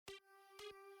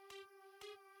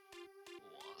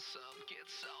get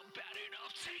some, bad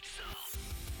enough, take some.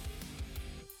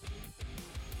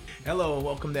 Hello,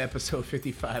 welcome to episode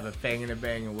 55 of Fangin' and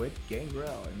Bangin' with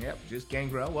Gangrel. And yep, just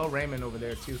Gangrel. Well, Raymond over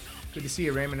there too. Good to see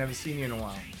you, Raymond. Haven't seen you in a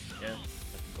while. Yeah, like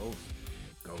a ghost.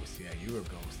 Ghost, yeah, you were a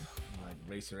ghost. Like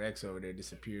Racer X over there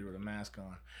disappeared with a mask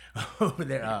on. Over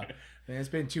there. Man, it's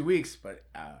been 2 weeks, but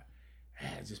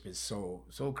it's just been so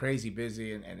crazy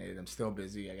busy, and I'm still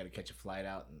busy. I got to catch a flight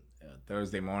out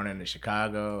Thursday morning to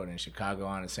Chicago, and then Chicago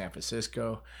on to San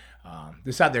Francisco.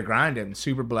 Just out there grinding,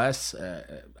 super blessed.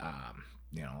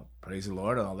 Praise the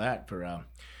Lord and all that for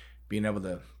being able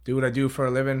to do what I do for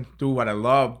a living, do what I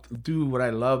love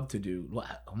to do.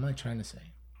 What am I trying to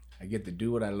say? I get to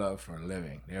do what I love for a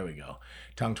living. There we go.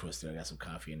 Tongue twister. I got some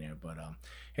coffee in there. But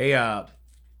hey,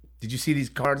 did you see these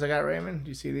cards I got, Raymond? Did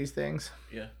you see these things?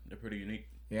 Yeah, they're pretty unique.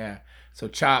 Yeah. So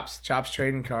Chops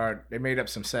trading card, they made up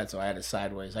some sets, so I had it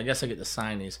sideways. I guess I get to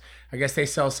sign these. I guess they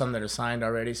sell some that are signed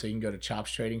already, so you can go to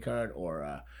Chops trading card,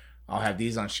 or I'll have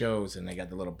these on shows, and they got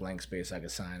the little blank space I can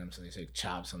sign them, so they say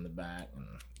Chops on the back, and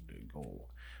they go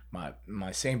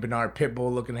my Saint Bernard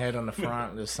Pitbull looking head on the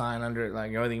front, the sign under it.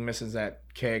 Like the only thing missing is that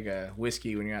keg of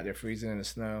whiskey when you're out there freezing in the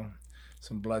snow.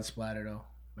 Some blood splatter though.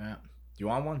 Yeah. You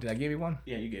want one? Did I give you one?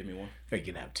 Yeah, you gave me one. You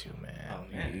can have two, man. Oh,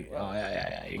 man.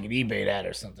 Yeah. You can eBay that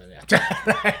or something.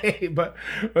 but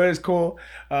it's cool.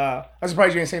 I'm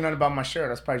surprised you didn't say nothing about my shirt.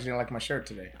 I'm surprised you didn't like my shirt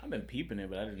today. I've been peeping it,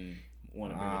 but I didn't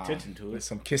want to bring attention to There's it.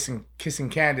 some kissing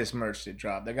Candace merch that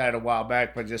dropped. I got it a while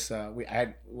back, but just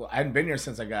I hadn't been here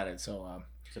since I got it. So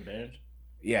It's a band?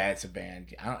 yeah, it's a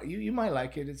band. You might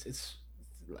like it.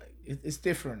 It's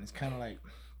different. It's kind of like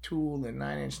Tool and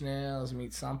Nine Inch Nails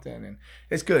meet something, and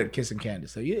it's good. Kissing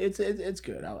Candace. So it's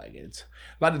good. I like it. It's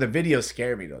a lot of the videos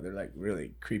scare me though. They're like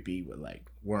really creepy with like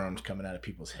worms coming out of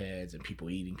people's heads and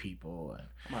people eating people. And,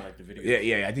 I might like the video.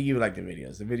 yeah. I think you would like the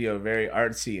videos. The video are very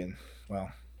artsy and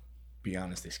well, be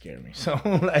honest, they scare me. So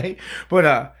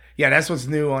yeah, that's what's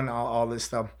new on all this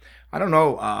stuff. I don't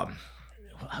know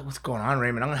what's going on,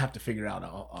 Raymond. I'm gonna have to figure out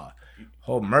a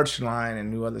whole merch line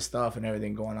and new other stuff and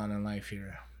everything going on in life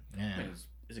here. Yeah.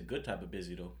 It's a good type of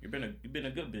busy though. You've been a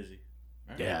good busy.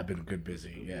 Right? Yeah, I've been good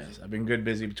busy. Yes, I've been good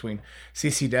busy between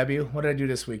CCW. What did I do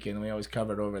this weekend? We always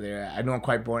covered over there. I know I'm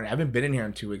quite boring. I haven't been in here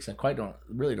in 2 weeks. I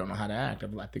really don't know how to act.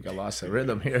 I think I lost the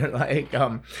rhythm here. Like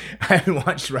I haven't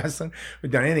watched wrestling.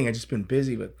 We've done anything. I've just been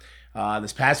busy. But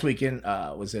this past weekend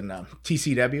was in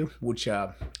TCW, which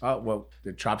the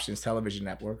Troptions Television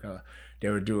Network. They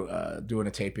were doing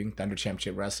a taping, Thunder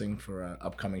Championship Wrestling, for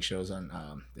upcoming shows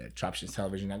on the Troptions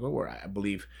Television Network, where I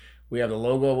believe we have the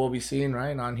logo we'll be seeing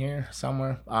right on here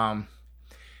somewhere.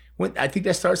 I think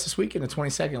that starts this weekend, the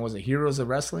 22nd. Was it Heroes of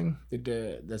Wrestling?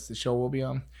 That's the show we'll be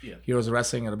on? Yeah. Heroes of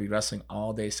Wrestling. It'll be wrestling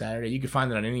all day Saturday. You can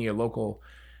find it on any of your local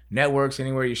networks,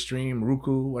 anywhere you stream,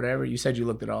 Roku, whatever. You said you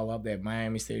looked it all up. They have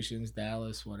Miami stations,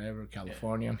 Dallas, whatever,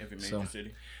 California. Every major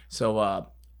city. So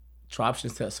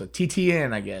Troptions, so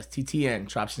TTN, I guess. TTN,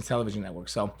 Troptions Television Network.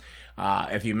 So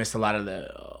if you missed a lot of the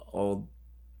old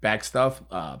back stuff,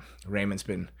 Raymond's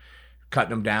been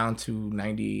cutting them down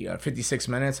to 56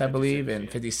 minutes, I believe,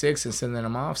 and 56 and sending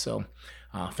them off. So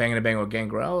Fangin' and Bang with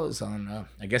Gangrel is on,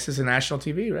 I guess it's a national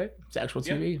TV, right? It's actual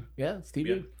TV. Yeah, it's TV.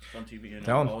 Yeah, it's on TV and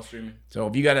all streaming. So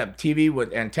if you got a TV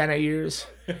with antenna ears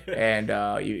and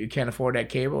you can't afford that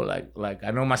cable, like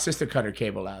I know my sister cut her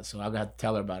cable out, so I got to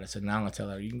tell her about it. So now I'm going to tell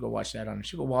her, you can go watch that on.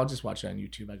 She go, well, I'll just watch it on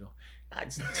YouTube. I go, I'm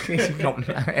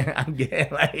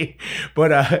getting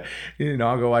but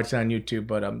I'll go watch it on YouTube.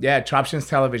 But yeah, Troptions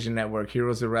Television Network,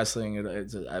 Heroes of Wrestling.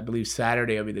 I believe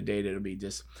Saturday will be the day that it'll be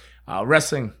just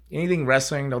wrestling, anything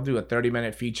wrestling. They'll do a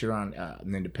 30-minute feature on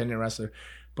an independent wrestler,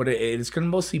 but it's going to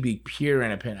mostly be pure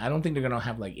independent. I don't think they're going to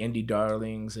have like indie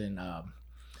darlings and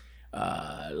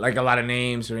like a lot of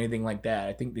names or anything like that.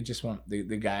 I think they just want the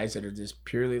guys that are just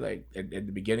purely like at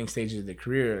the beginning stages of their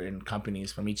career in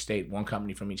companies from each state, one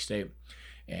company from each state,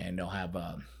 and they'll have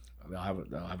a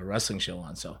wrestling show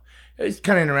on. So it's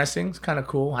kind of interesting. It's kind of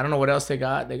cool. I don't know what else they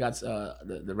got. They got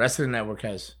the rest of the network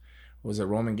was it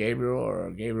Roman Gabriel or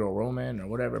Gabriel Roman or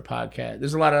whatever podcast.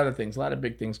 There's a lot of other things, a lot of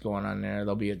big things going on there.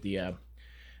 They'll be at I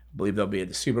believe they'll be at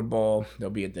the Super Bowl.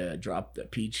 They'll be at the Drop the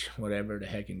Peach, whatever the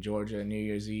heck, in Georgia, New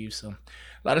Year's Eve. So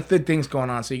a lot of good things going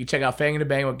on. So you can check out Fangin' and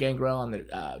Bang with Gangrel on the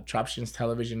Troptions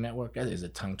Television Network. That is a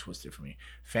tongue twister for me.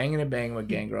 Fangin' and Bang with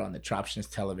Gangrel on the Troptions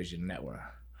Television Network.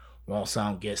 Won't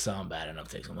sound, get some, bad enough,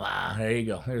 take some. Wow, there you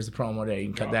go. There's the promo there. You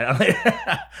can cut that out later.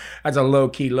 That's a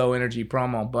low-key, low-energy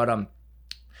promo. But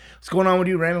what's going on with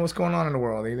you, Raymond? What's going on in the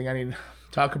world? Anything I need to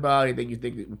talk about? Anything you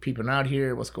think that we're peeping out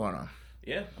here? What's going on?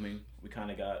 Yeah, I mean, we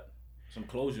kind of got some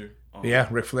closure. Yeah,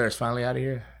 Ric Flair is finally out of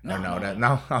here. No,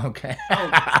 No, okay.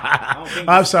 I don't think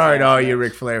I'm this is sorry to all fast you match.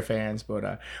 Ric Flair fans,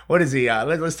 but what is he?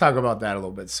 Let's talk about that a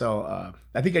little bit. So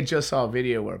I think I just saw a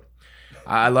video where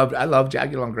I love I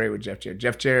get along great with Jeff Jarrett.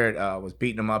 Jeff Jarrett was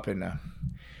beating him up in the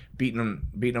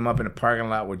parking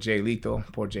lot with Jay Lethal.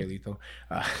 Poor Jay Lethal.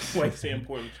 Why you say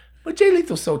important? But Jay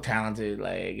Lethal's so talented,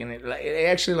 it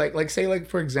actually say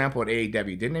for example at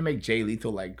AEW, didn't they make Jay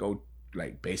Lethal go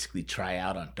basically try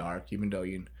out on Dark, even though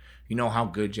you know how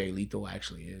good Jay Lethal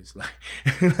actually is.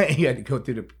 You had to go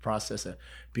through the process of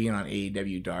being on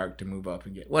AEW Dark to move up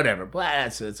and get whatever.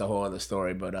 But it's a whole other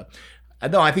story. But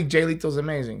no, I think Jay Lethal's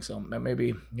amazing. So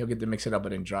maybe he'll get to mix it up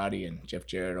with Andrade, and Jeff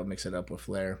Jarrett will mix it up with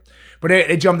Flair. But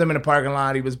they jumped him in the parking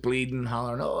lot. He was bleeding,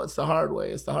 hollering, "Oh, it's the hard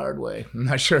way. It's the hard way." I'm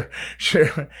not sure.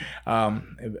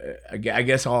 I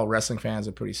guess all wrestling fans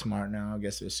are pretty smart now. I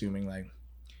guess they're assuming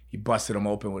he busted him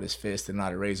open with his fist and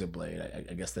not a razor blade.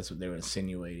 I guess that's what they were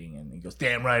insinuating. And he goes,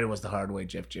 "Damn right, it was the hard way,"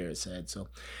 Jeff Jarrett said. So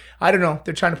I don't know.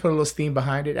 They're trying to put a little steam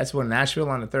behind it. That's what, Nashville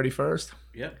on the 31st?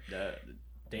 Yep, the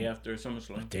day after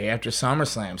SummerSlam. Day after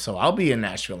SummerSlam. So I'll be in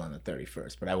Nashville on the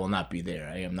 31st, but I will not be there.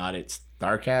 I am not at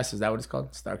StarCast. Is that what it's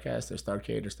called? StarCast or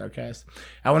Starcade or StarCast?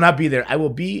 I will not be there. I will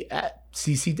be at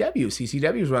CCW.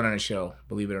 CCW is running a show,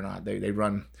 believe it or not. They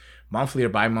run monthly or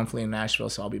bi-monthly in Nashville,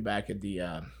 so I'll be back at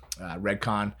the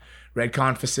Redcon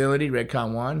facility,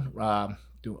 Redcon 1,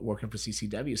 working for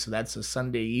CCW. So that's a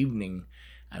Sunday evening.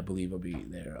 I believe I'll be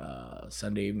there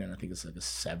Sunday evening. I think it's a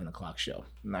 7 o'clock show.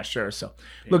 I'm not sure. So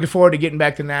looking forward to getting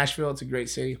back to Nashville. It's a great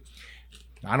city.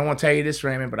 I don't want to tell you this,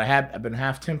 Raymond, but I've been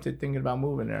half tempted thinking about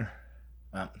moving there.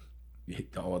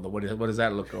 What does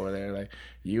that look over there? Like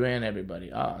you and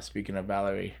everybody. Speaking of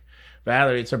Valerie,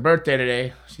 it's her birthday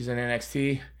today. She's in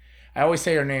NXT. I always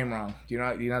say her name wrong. Do you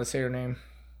know how to say her name?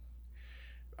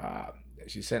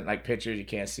 She sent pictures. You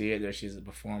can't see it. There she's at the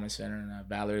Performance Center. And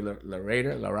Valerie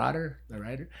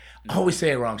Larader. I always say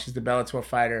it wrong. She's the Bellator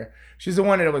fighter. She's the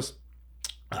one that was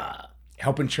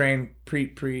helping train,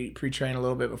 pre-train a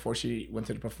little bit before she went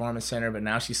to the Performance Center. But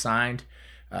now she signed.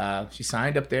 She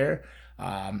signed up there.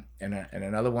 And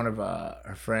another one of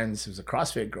her friends who's a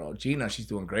CrossFit girl, Gina, she's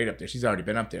doing great up there. She's already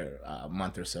been up there a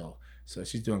month or so. So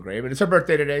she's doing great. But it's her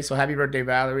birthday today. So happy birthday,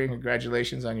 Valerie. And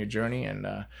congratulations on your journey.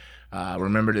 And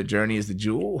remember, the journey is the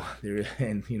jewel.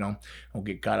 And, don't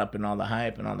get caught up in all the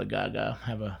hype and all the gaga.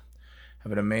 Have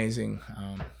an amazing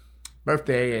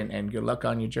birthday and good luck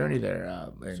on your journey there.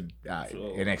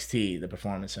 NXT, the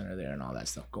Performance Center there and all that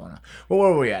stuff going on. Well,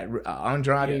 where were we at?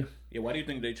 Andrade? Yeah, why do you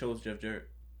think they chose Jeff Jarrett?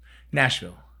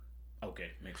 Nashville.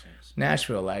 Okay, makes sense.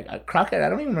 Nashville. Crockett, I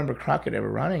don't even remember Crockett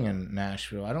ever running in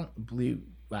Nashville. I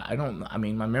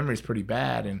mean, my memory's pretty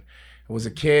bad. And I was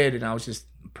a kid and I was just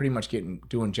pretty much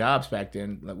doing jobs back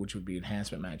then, which would be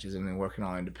enhancement matches and then working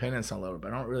on independence all over.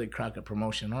 But I don't really Crockett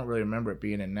promotion. I don't really remember it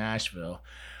being in Nashville.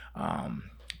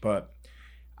 But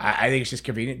I think it's just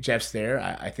convenient. Jeff's there.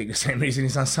 I think the same reason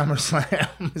he's on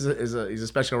SummerSlam is he's a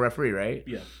special referee, right?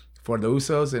 Yeah. For the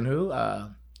Usos and who?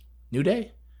 New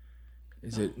Day?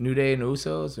 Is it New Day and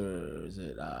Usos, or is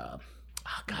it? I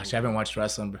haven't watched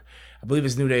wrestling, but I believe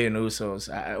it's New Day and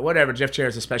Usos. Whatever. Jeff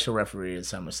Jarrett's a special referee at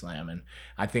SummerSlam, and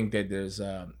I think that there's,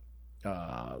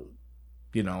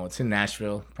 it's in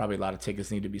Nashville. Probably a lot of tickets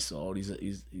need to be sold.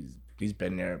 He's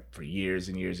been there for years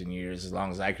and years and years, as long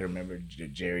as I can remember.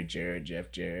 Jerry Jarrett,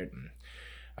 Jeff Jarrett, and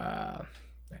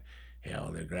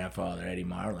their grandfather Eddie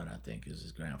Marlin, I think, is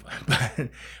his grandfather.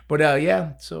 but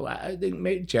yeah. So I think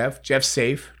maybe Jeff's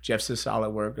safe. Jeff's a solid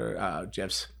worker.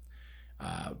 Jeff's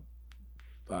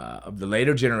of the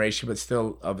later generation, but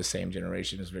still of the same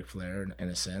generation as Ric Flair in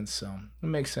a sense. So it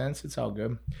makes sense. It's all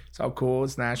good. It's all cool.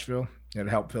 It's Nashville. It'll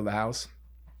help fill the house.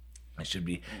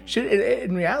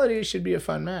 In reality, it should be a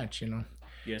fun match,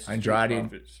 Yes,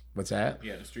 Andrade. What's that?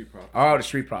 Yeah, the Street Profits. Oh, the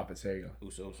Street Profits. There you go.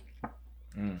 Usos.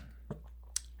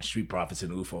 Street Profits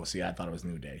and UFO. See, I thought it was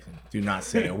New Day. Do not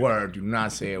say a word. Do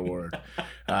not say a word.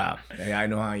 I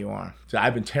know how you are. So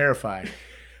I've been terrified.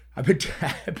 I've been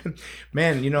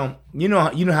man. You know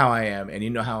how I am, and you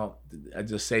know how I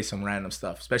just say some random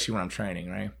stuff, especially when I'm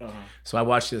training, right? Uh-huh. So I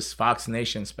watched this Fox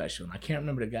Nation special, and I can't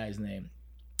remember the guy's name.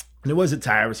 And it wasn't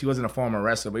Tyrus. He wasn't a former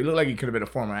wrestler, but he looked like he could have been a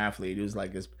former athlete. He was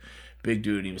like this big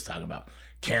dude. He was talking about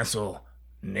cancel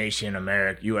Nation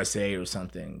America USA or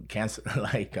something, cancel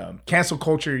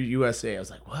culture USA. I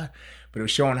was like, what? But it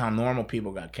was showing how normal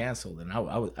people got canceled, and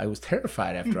I was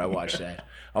terrified after I watched that.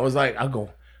 I was like,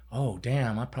 oh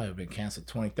damn, I've probably been canceled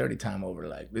 20, 30 times over.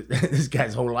 Like this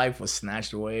guy's whole life was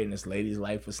snatched away, and this lady's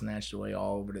life was snatched away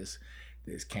all over this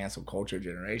cancel culture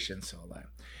generation. So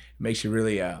makes you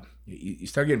really you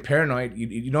start getting paranoid.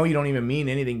 You know you don't even mean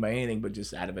anything by anything, but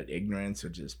just out of it ignorance or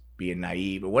just being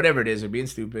naive or whatever it is or being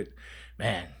stupid,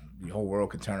 man, the whole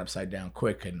world can turn upside down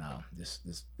quick in this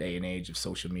day and age of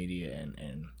social media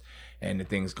and the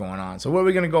things going on. So where are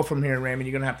we gonna go from here, Raymond?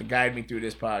 You're gonna have to guide me through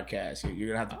this podcast. You're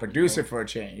gonna have to produce it for a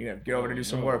change. You gotta get over to do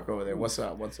some work over there. What's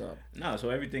up? No, so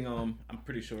everything. I'm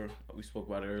pretty sure we spoke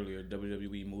about it earlier.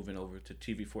 WWE moving over to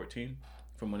TV 14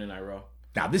 from Monday Night Raw.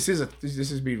 Now this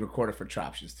is being recorded for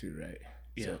Troptions too, right?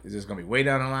 Yeah. So is this gonna be way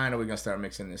down the line, or are we gonna start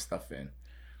mixing this stuff in?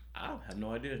 I have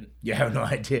no idea. You have no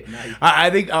idea. No. I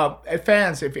think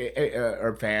fans,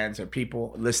 or fans or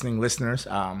people listeners,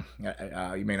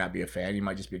 you may not be a fan. You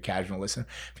might just be a casual listener.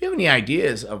 If you have any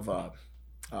ideas of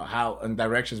how and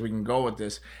directions we can go with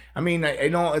this, I mean, I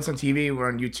know it's on TV. We're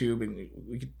on YouTube, and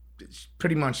we could it's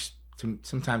pretty much.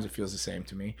 Sometimes it feels the same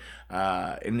to me.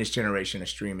 In this generation of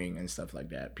streaming and stuff like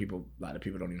that, a lot of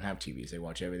people don't even have TVs. They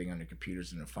watch everything on their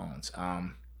computers and their phones.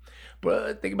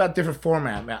 But think about different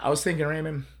format, man. I was thinking,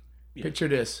 Raymond, picture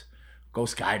this: go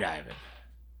skydiving.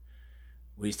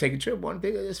 We just take a trip one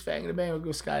day, just fang in the bang, we'll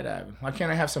go skydiving. Why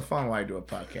can't I have some fun while I do a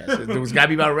podcast? Does it gotta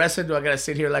be about wrestling? Do I gotta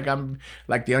sit here like I'm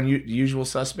like the unusual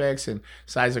suspects and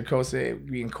Sizer Kose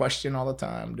being questioned all the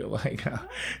time? Do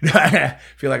I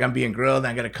feel like I'm being grilled and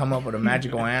I gotta come up with a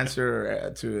magical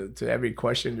answer to every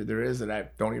question that there is that I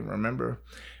don't even remember?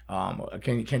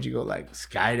 Can't you go like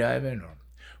skydiving or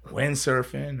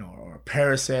windsurfing or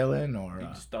parasailing or? You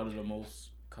just thought of the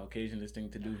most Caucasianist thing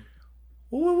to do.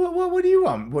 What do you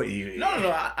want? No,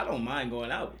 I don't mind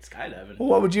going out with skydiving.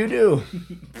 What would you do?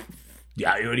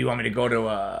 Yeah, what do you want me to go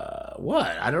to?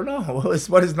 What? I don't know.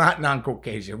 What is not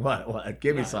non-Caucasian? What?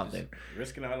 Give me something.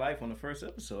 Risking our life on the first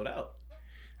episode out.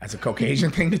 That's a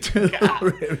Caucasian thing to do.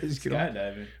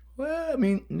 Skydiving. Well, I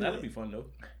mean, that'd be fun though.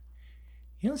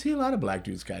 You don't see a lot of black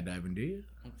dudes skydiving, do you?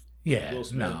 Yeah. Will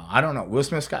Smith. No, I don't know. Will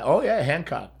Smith sky. Oh yeah,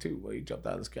 Hancock too. Where he jumped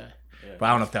out of the sky. Yeah. But I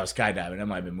don't know if that was skydiving. That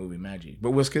might have been movie magic.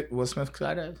 But Will Smith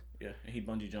skydived? Yeah, and he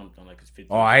bungee jumped on like his 50.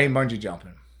 Oh, I ain't bungee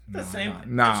jumping. That's same.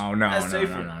 No.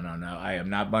 I am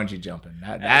not bungee jumping.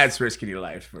 That's risking your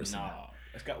life.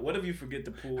 What if you forget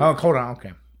the pool? Oh, hold on.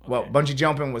 Okay. Well, bungee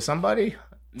jumping with somebody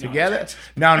together?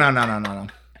 No.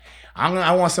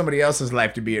 I want somebody else's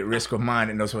life to be at risk of mine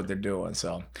and knows what they're doing.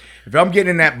 So if I'm getting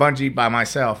in that bungee by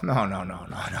myself, no.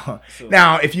 So,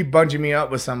 now, if you bungee me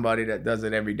up with somebody that does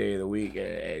it every day of the week,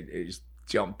 it's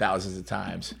jump thousands of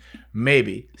times,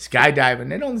 maybe. Skydiving,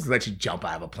 they don't just let you jump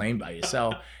out of a plane by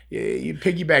yourself. You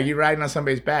piggyback, you're riding on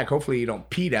somebody's back. Hopefully you don't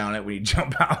pee down it when you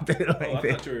jump out there. I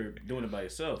thought you were doing it by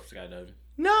yourself, skydiving.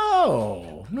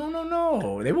 No.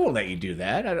 They won't let you do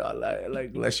that.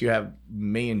 Unless you have a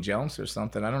million jumps or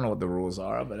something. I don't know what the rules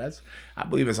are, but I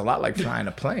believe it's a lot like flying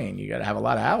a plane. You got to have a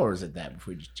lot of hours at that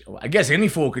before you. I guess any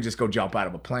fool could just go jump out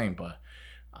of a plane, but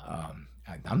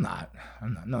I'm not.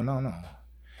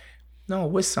 No,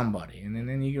 with somebody, and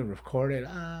then you can record it.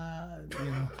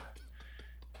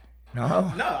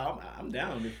 No, I'm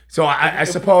down. So I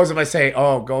suppose if I say,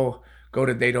 go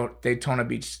to Daytona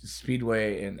Beach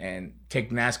Speedway and take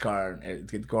NASCAR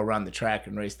and go around the track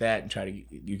and race that and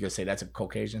you can say that's a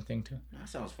Caucasian thing too? That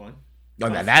sounds fun. Oh,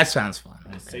 that sounds fun.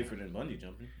 It's safer than bungee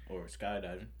jumping or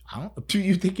skydiving. Do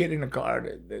you think getting a car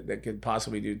that could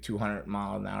possibly do 200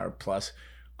 mile an hour plus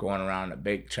going around a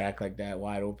big track like that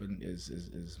wide open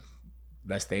is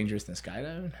less dangerous than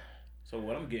skydiving? So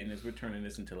what I'm getting is we're turning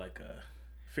this into like a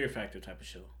Fear Factor type of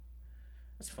show.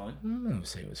 That's fun. I don't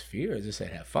say it was fear. I just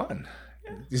said have fun.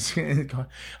 Yeah.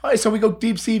 All right, so we go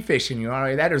deep sea fishing. You all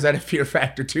right? Or is that a fear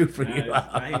factor too for you?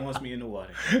 Now he wants me in the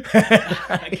water.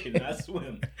 I cannot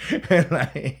swim.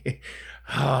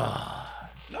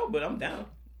 No, but I'm down.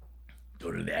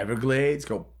 Go to the Everglades.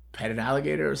 Go pet an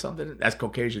alligator or something. That's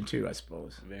Caucasian too, I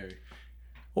suppose. Very.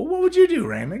 Well, what would you do,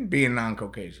 Raymond, being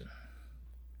non-Caucasian?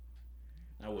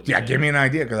 I wouldn't. Yeah, give me an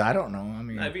idea because I don't know. I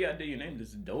mean, if you got to do your name, this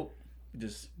is dope.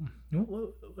 Just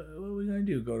what are we gonna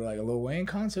do? Go to like a Lil Wayne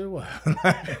concert? What?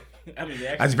 I mean,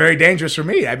 that's very dangerous for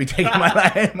me. I'd be taking my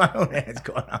life in my own hands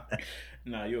going on.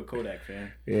 Nah, you're a Kodak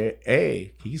fan. Yeah,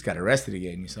 hey, he's got arrested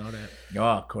again. You saw that?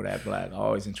 Oh, Kodak Black,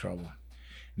 always in trouble.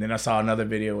 And then I saw another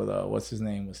video with what's his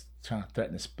name was trying to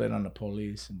threaten to split on the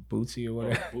police and Bootsy or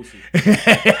whatever. Oh, Bootsy.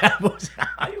 Bootsy.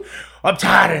 I'm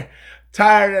tired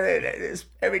of this.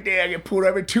 Every day I get pulled over.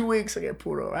 Every 2 weeks I get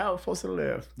pulled over. How am I supposed to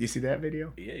live? You see that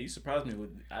video? Yeah, you surprised me with.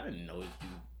 I didn't know you.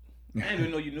 I didn't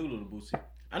even know you knew Little Bootsy.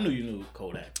 I knew you knew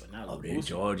Kodak, but not Little Bootsy.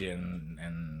 Georgia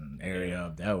and area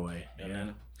up that way.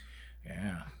 Atlanta.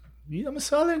 Yeah. I'm a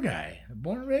Southern guy,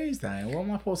 born and raised there. What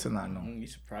am I supposed to not know? You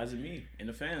surprising me and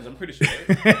the fans. I'm pretty sure.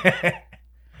 I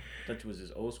thought you was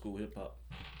this old school hip hop.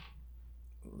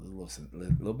 a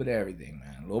little bit of everything,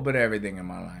 man. A little bit of everything in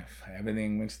my life. A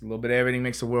little bit of everything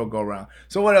makes the world go round.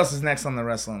 So what else is next on the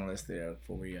wrestling list there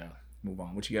before we move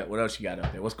on? What you got? What else you got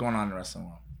up there? What's going on in the wrestling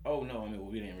world? Oh no, I mean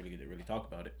we didn't really get to talk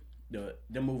about it.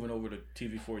 They're moving over to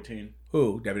TV 14.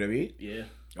 Who? WWE? Yeah.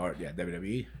 Or yeah,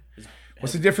 WWE.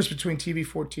 What's the difference between TV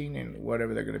 14 and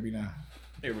whatever they're going to be now?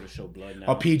 They're able to show blood now.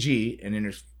 Oh, PG, and then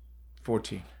there's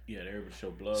 14. Yeah, they're able to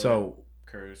show blood.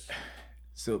 Curse.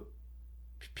 So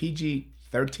PG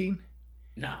 13?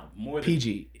 Nah, more than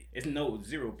PG. It's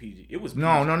zero PG. It was PG.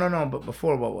 No. But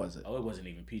before, what was it? Oh, it wasn't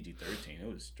even PG 13.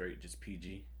 It was straight just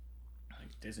PG, like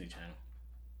Disney Channel.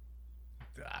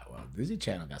 Well, Disney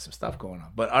Channel got some stuff going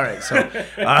on. But all right, so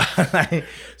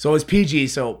so it's PG.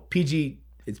 So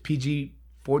it's PG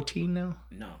 14 now.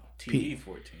 No, TV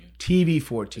 14. TV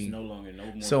 14. It's no longer no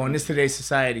more. So in this today's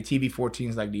society, TV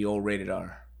 14 is like the old rated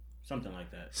R. Something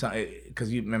like that. So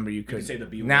because you remember you could say the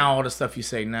B word. Now all the stuff you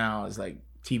say now is like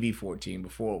TV 14.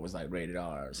 Before it was like rated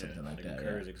R or something like that.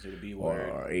 Curse, you could say the B word.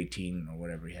 Or 18 or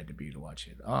whatever you had to be to watch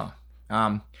it.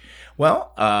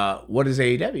 Well, what is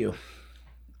AEW?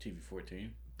 TV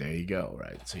 14. There you go,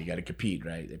 right? So you got to compete,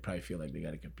 right? They probably feel like they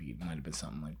got to compete. Might have been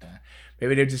something like that.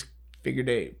 Maybe they just figured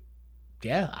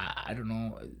I don't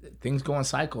know. Things go in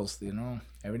cycles, you know.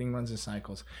 Everything runs in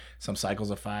cycles. Some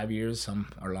cycles are 5 years,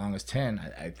 some are long as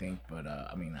 10, I think. But,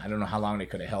 I mean, I don't know how long they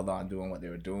could have held on doing what they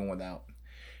were doing without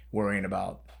worrying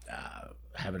about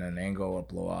having an angle or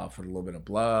blow off with a little bit of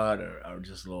blood or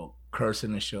just a little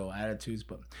cursing to show attitudes.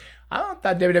 But I don't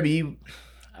thought WWE,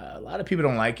 a lot of people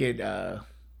don't like it.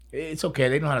 It's okay.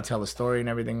 They know how to tell a story and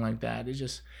everything like that. It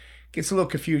just gets a little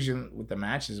confusion with the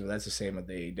matches, but that's the same with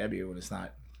the AEW when it's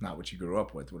not what you grew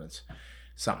up with, when it's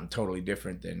something totally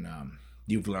different than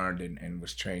you've learned and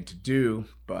was trained to do.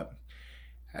 But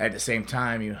at the same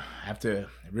time, you have to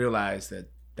realize that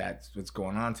that's what's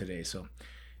going on today. So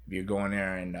if you're going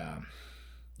there and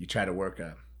you try to work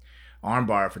a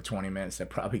armbar for 20 minutes, they'll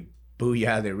probably boo you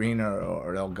out of the arena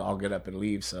or they'll all get up and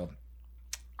leave. So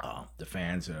the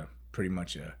fans are pretty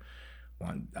much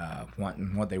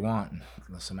wanting what they want,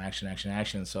 some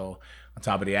action. So on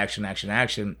top of the action,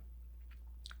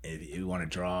 if you want to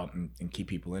draw and keep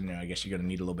people in there, I guess you're going to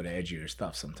need a little bit of edgier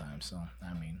stuff sometimes. So,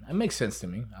 I mean, it makes sense to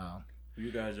me. Were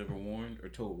you guys ever warned or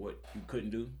told what you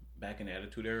couldn't do back in the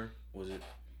Attitude Era? Was it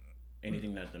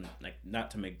anything that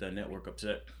not to make the network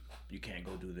upset? You can't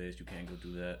go do this, you can't go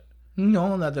do that?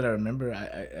 No, not that I remember.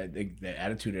 I think the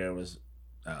Attitude Era was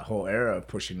a whole era of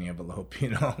pushing the envelope, you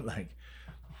know?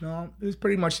 No, it was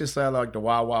pretty much just like the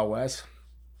Wild Wild West.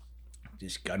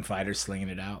 Just gunfighters slinging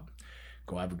it out.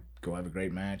 Go have a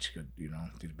great match. You know,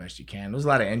 do the best you can. There was a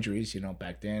lot of injuries, you know,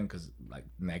 back then, because like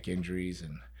neck injuries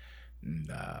and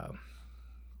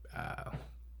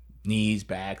knees,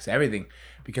 backs, everything,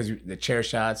 because the chair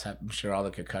shots. I'm sure all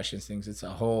the concussions things. It's a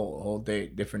whole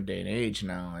different day and age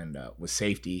now, and with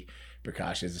safety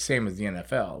precautions, the same as the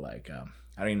NFL. Like I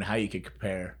don't even know how you could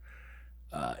compare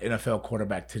NFL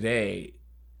quarterback today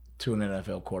to an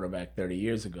NFL quarterback 30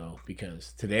 years ago,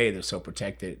 because today they're so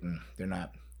protected and they're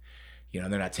not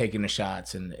taking the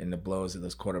shots and the blows that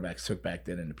those quarterbacks took back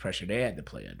then and the pressure they had to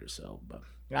play under. So, but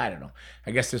I don't know.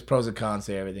 I guess there's pros and cons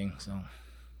to everything. So,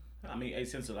 I mean, hey,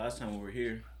 since the last time we were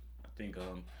here, I think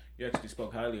you actually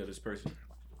spoke highly of this person,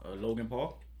 Logan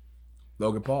Paul.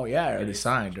 Logan Paul, yeah, I already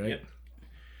signed, right? Yep.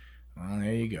 Well,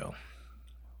 there you go.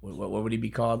 What would he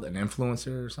be called? An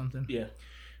influencer or something? Yeah.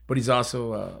 But he's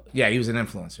also, he was an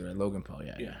influencer at Logan Paul,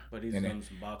 yeah. Yeah, but he's done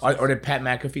some boxing. Or did Pat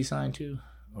McAfee sign too?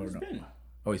 Or He's no? been.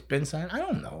 Oh, he's been signed? I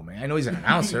don't know, man. I know he's an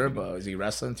announcer, but is he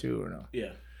wrestling too or no?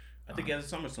 Yeah. I think he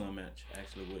has a SummerSlam match,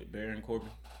 actually, with Baron Corbin.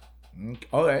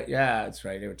 Oh, yeah, that's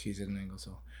right. They were teasing the angle.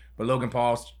 So, but Logan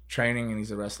Paul's training and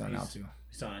he's a wrestler now too.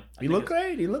 He's signed. He looked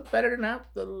great. He looked better than that.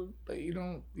 You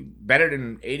know, better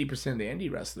than 80% of the indie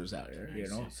wrestlers out there. You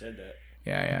know, He said that.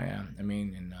 Yeah. I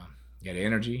mean, and got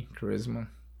energy, charisma.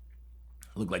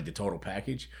 Looked like the total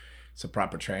package. Some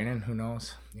proper training. Who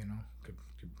knows? You know,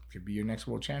 could be your next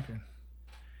world champion.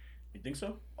 You think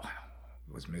so? Wow.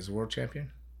 Was Miz world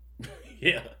champion?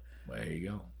 Yeah. Well, there you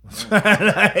go.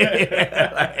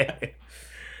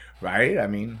 Right? I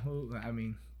mean,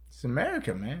 it's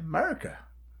America, man. America.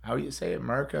 How you say it?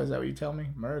 America? Is that what you tell me?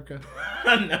 America?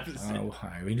 I've never seen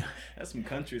I mean, that's some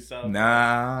country stuff.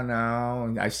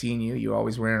 No. I've seen you. You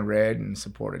always wearing red and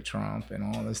supported Trump and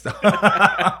all this stuff.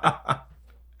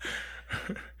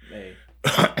 Hey.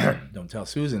 Don't tell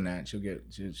Susan that. She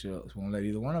won't let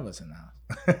either one of us in the house.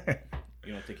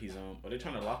 You don't think he's but they're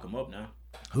trying to lock him up now.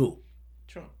 Who?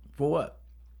 Trump. For what?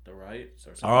 the riots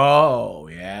or something. Oh,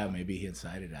 yeah, maybe he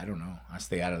incited it. I don't know. I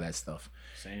stay out of that stuff.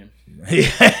 Same. Yeah,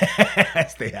 I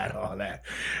stay out of all that.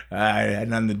 I had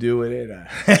nothing to do with it.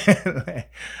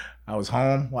 I was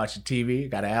home watching TV.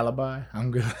 Got an alibi. I'm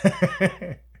good.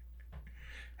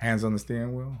 Hands on the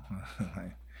steering wheel.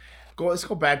 Let's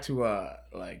go back to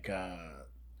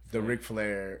the Ric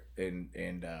Flair and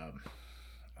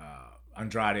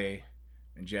Andrade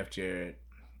and Jeff Jarrett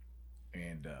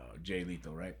and Jay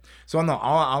Lethal, right? So no,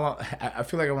 I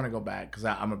feel like I want to go back because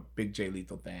I'm a big Jay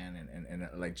Lethal fan and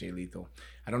I like Jay Lethal.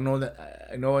 I don't know that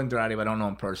I know Andrade, but I don't know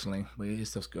him personally. But his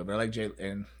stuff's good. But I like Jay,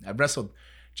 and I've wrestled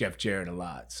Jeff Jarrett a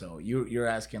lot. So you're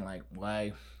asking like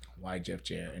why Jeff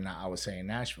Jarrett, and I was saying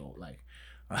Nashville, like,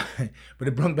 but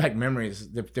it brought back memories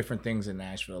of different things in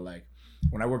Nashville. Like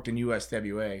when I worked in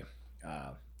USWA,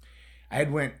 I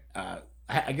had went.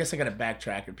 I guess I got to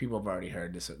backtrack, and people have already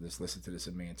heard this, listened to this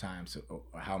a million times,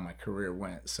 how my career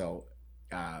went. So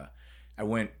I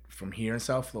went from here in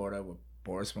South Florida with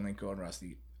Boris Malenko and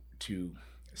Rusty to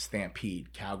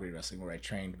Stampede, Calgary Wrestling, where I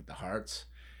trained with the Hearts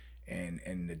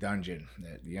and the Dungeon,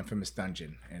 the infamous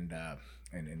Dungeon, and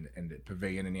the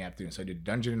Pavilion in the afternoon. So I did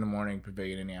Dungeon in the morning,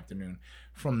 Pavilion in the afternoon.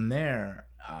 From there,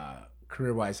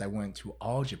 career-wise, I went to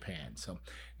All Japan. So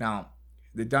now,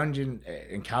 the Dungeon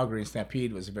in Calgary and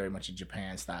Stampede was very much a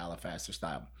Japan style, a faster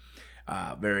style.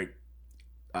 Very,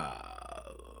 I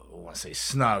want to say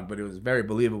snug, but it was very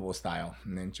believable style.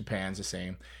 And then Japan's the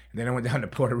same. And then I went down to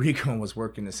Puerto Rico and was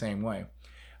working the same way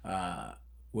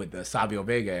with Savio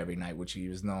Vega every night, which he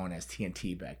was known as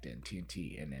TNT back then,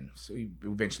 TNT. And then so he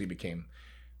eventually became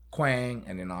Quang,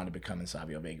 and then on to becoming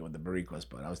Savio Vega with the Barricas.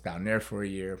 But I was down there for a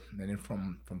year. And then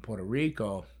from Puerto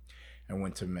Rico, I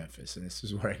went to Memphis, and this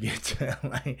is where I get to.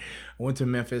 I went to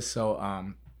Memphis,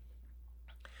 so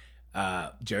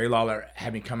Jerry Lawler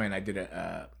had me come in. I did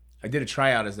a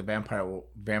tryout as the Vampire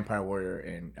Warrior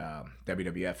in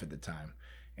WWF at the time,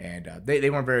 and they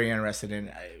weren't very interested in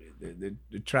it.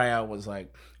 The tryout was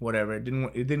like whatever. It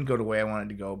didn't go the way I wanted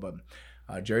to go, but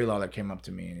Jerry Lawler came up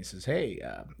to me and he says, "Hey,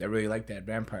 I really like that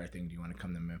vampire thing. Do you want to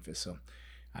come to Memphis?" So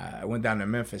I went down to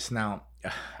Memphis. Now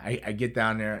I get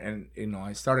down there, and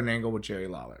I started an angle with Jerry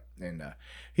Lawler, and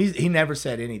he never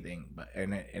said anything, but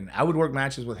and I would work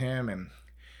matches with him and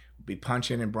be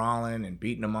punching and brawling and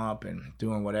beating him up and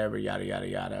doing whatever, yada yada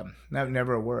yada.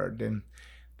 Never a word.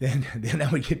 Then I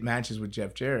would get matches with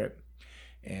Jeff Jarrett,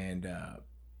 and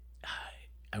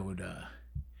I would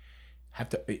have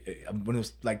to, when it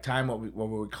was like time, what we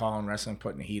would call in wrestling,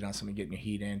 putting the heat on somebody, getting your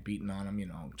heat in, beating on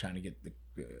them, trying to get the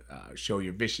show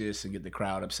you're vicious and get the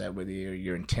crowd upset with you,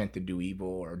 your intent to do evil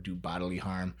or do bodily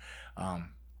harm.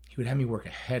 He would have me work a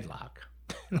headlock.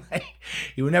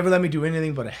 He would never let me do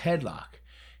anything but a headlock.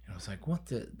 And I was like, what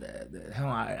the hell?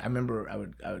 I remember I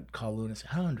would call Lou and say,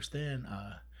 I don't understand.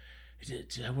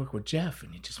 I work with Jeff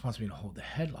and he just wants me to hold the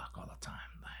headlock all the time.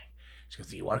 She goes,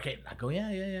 "Do you work it?" I go,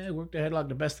 yeah. I work the headlock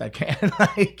the best I can.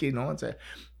 It's a,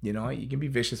 you can be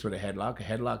vicious with a headlock. A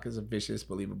headlock is a vicious,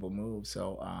 believable move.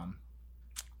 So,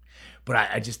 but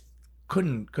I just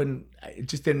couldn't. It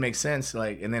just didn't make sense.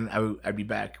 And then I'd be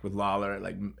back with Lawler,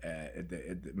 at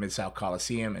the Mid-South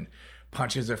Coliseum, and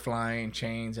punches are flying,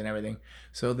 chains and everything.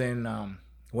 So then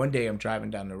one day I'm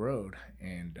driving down the road,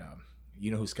 and you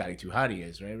know who Scotty 2 Hotty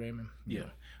is, right, Raymond?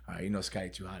 Yeah. You know Scotty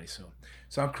 2 Hotty.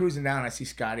 So I'm cruising down. I see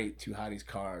Scotty 2 Hotty's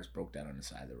cars broke down on the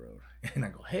side of the road. And I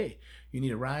go, "Hey, you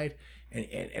need a ride?"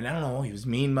 And I don't know, he was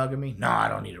mean mugging me. "No, I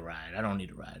don't need a ride.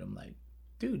 I'm like,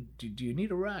 "Dude, do you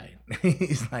need a ride?"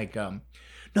 He's like, "No,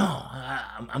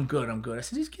 I'm good. I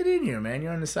said, "Just get in here, man.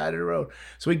 You're on the side of the road."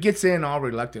 So he gets in all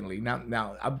reluctantly.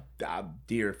 Now I'm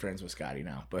dear friends with Scotty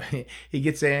now. But he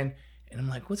gets in. And I'm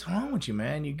like, "What's wrong with you,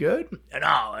 man? You good?"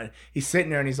 And he's sitting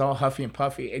there and he's all huffy and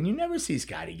puffy. And you never see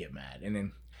Scotty get mad.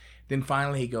 And then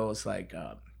finally he goes like,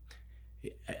 I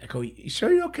go, "You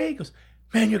sure you're okay?" He goes,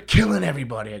 "Man, you're killing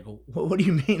everybody." I go, "What do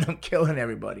you mean I'm killing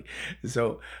everybody?"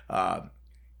 So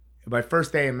my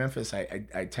first day in Memphis, I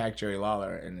attacked Jerry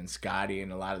Lawler, and then Scotty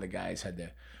and a lot of the guys had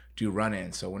to do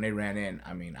run-ins. So when they ran in,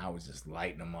 I was just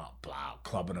lighting them up, blah,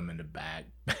 clubbing them in the back,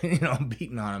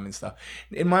 beating on them and stuff.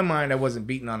 In my mind, I wasn't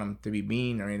beating on them to be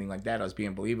mean or anything like that. I was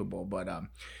being believable. But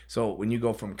so when you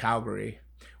go from Calgary,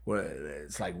 where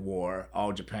it's like war,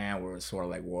 All Japan, where it's sort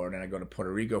of like war, and then I go to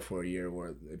Puerto Rico for a year,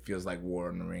 where it feels like war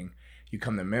in the ring. You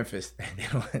come to Memphis,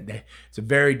 it's a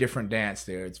very different dance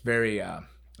there. It's very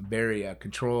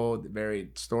controlled, very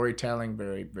storytelling,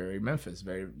 very, very Memphis,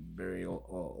 very, very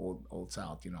old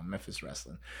South, Memphis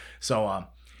wrestling. So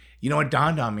you know, it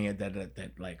dawned on me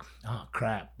that like, oh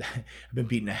crap, I've been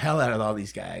beating the hell out of all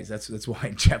these guys. That's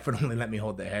why Jeff would only let me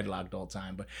hold the headlock the whole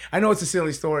time. But I know it's a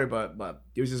silly story, but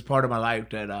it was just part of my life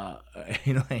that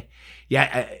you know,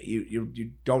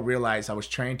 you don't realize I was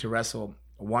trained to wrestle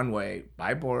one way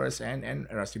by Boris and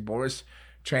Rusty. Boris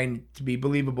trained to be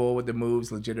believable with the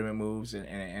moves, legitimate moves,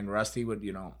 and Rusty would,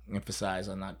 you know, emphasize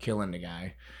on not killing the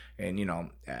guy, and you know,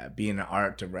 being an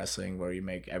art of wrestling where you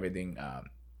make everything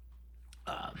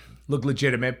look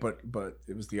legitimate, but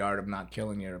it was the art of not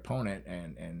killing your opponent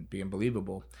and being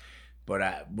believable.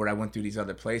 But when I went through these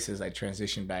other places, I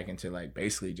transitioned back into like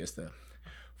basically just a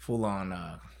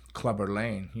full-on Clubber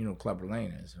Lane. You know what Clubber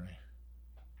Lane is,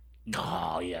 right?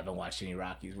 Oh, you haven't watched any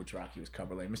Rockies. Which Rocky was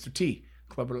Clubber Lane? Mr. T.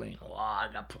 Clubber Lane. Oh, I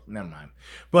got never mind.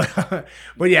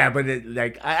 But yeah, but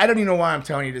like I don't even know why I'm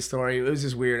telling you this story. It was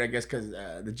just weird, I guess, because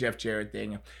the Jeff Jarrett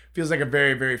thing feels like a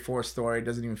very, very forced story. It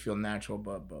doesn't even feel natural,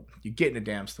 but you're getting a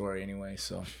damn story anyway.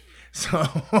 So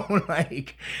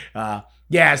like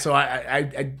yeah. So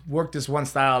I worked this one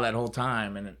style that whole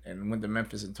time, and went to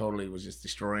Memphis and totally was just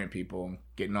destroying people and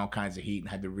getting all kinds of heat and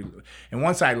had to and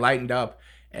once I lightened up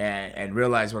and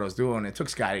realized what I was doing. It took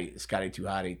Scotty Too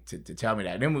Hotty to tell me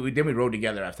that. And then we rode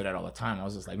together after that all the time. I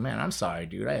was just like, man, I'm sorry,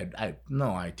 dude. I had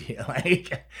no idea.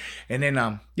 Like, and then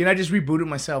you know, I just rebooted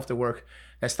myself to work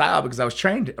that style because I was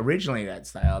trained originally that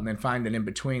style, and then find an in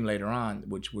between later on,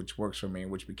 which works for me,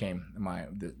 which became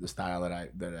the style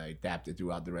that I adapted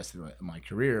throughout the rest of my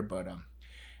career. But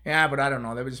yeah, but I don't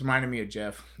know. That just reminded me of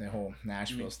Jeff, the whole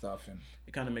Nashville stuff, and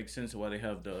it kind of makes sense why they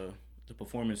have the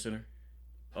performance center.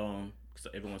 Because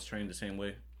everyone's trained the same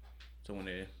way, so when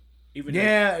they even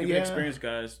experienced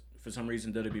guys for some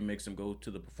reason WWE makes them go to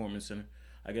the performance center,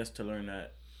 I guess, to learn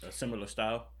that a similar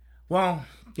style. Well,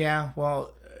 yeah,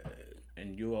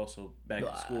 and you also back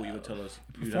in school you would tell us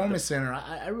performance center.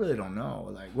 I really don't know.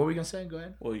 Like, what were we gonna say? Go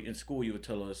ahead. Well, in school you would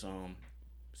tell us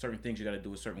certain things you got to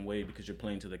do a certain way because you're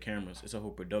playing to the cameras. It's a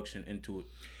whole production into it.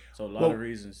 So a lot of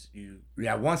reasons you.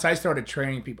 Yeah, once I started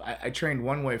training people, I trained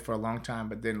one way for a long time,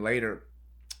 but then later,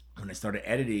 when I started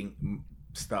editing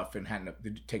stuff and had to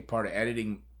take part of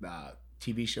editing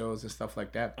TV shows and stuff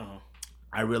like that,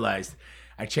 I realized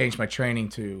I changed my training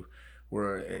to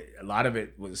where a lot of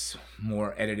it was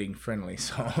more editing friendly.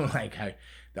 So like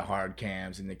the hard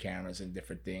cams and the cameras and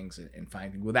different things and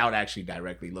finding without actually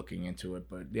directly looking into it.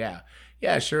 But yeah,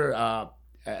 sure.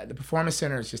 The Performance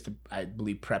Center is just, I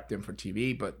believe, prepped them for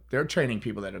TV, but they're training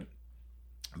people that are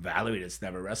Valerie that's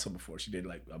never wrestled before. She did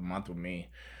like a month with me.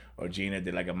 Or Gina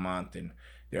did like a month, and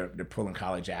they're pulling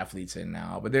college athletes in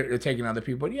now. But they're taking other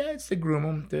people. But yeah, it's to groom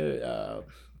them, to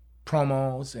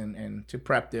promos and to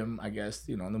prep them, I guess,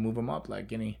 you know, to move them up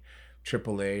like any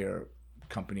AAA or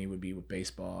company would be with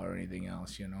baseball or anything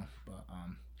else, you know. But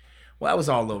well, that was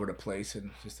all over the place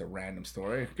and just a random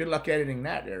story. Good luck editing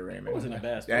that there, Raymond. It wasn't a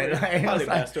bad story. Probably a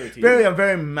bad story to you. I'm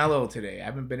very mellow today. I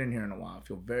haven't been in here in a while. I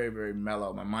feel very, very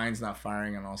mellow. My mind's not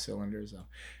firing on all cylinders.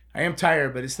 I am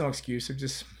tired, but it's no excuse. I'm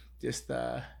just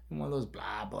one of those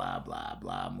blah blah blah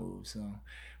blah moves. So,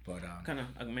 but I kind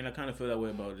of feel that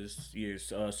way about this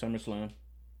year's SummerSlam.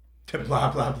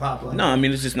 Blah blah blah blah. No, I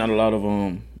mean it's just not a lot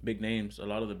of big names. A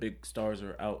lot of the big stars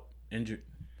are out injured.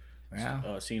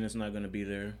 Yeah. Cena's not going to be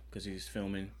there because he's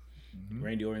filming. Mm-hmm.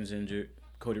 Randy Orton's injured.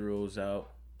 Cody Rhodes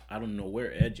out. I don't know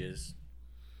where Edge is.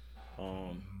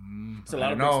 It's a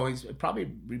lot. He's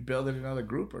probably rebuilding another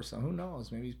group or something. Who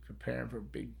knows? Maybe he's preparing for a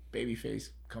big babyface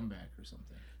comeback or something.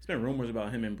 There's been rumors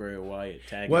about him and Bray Wyatt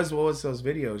tagging. What was those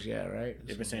videos? Yeah, right.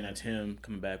 They've been saying that's him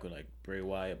coming back with like Bray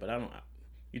Wyatt, but I don't.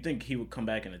 You think he would come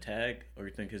back in a tag, or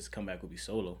you think his comeback would be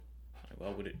solo? Like, why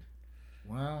would it?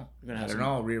 Well, I don't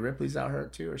know. Rhea Ripley's out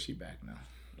hurt too, or is she back now?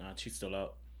 Nah, she's still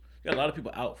out. You got a lot of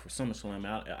people out for SummerSlam.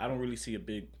 I don't really see a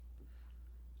big,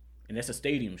 and that's a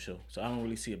stadium show, so I don't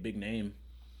really see a big name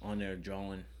on there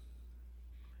drawing.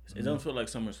 It doesn't feel like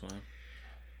SummerSlam.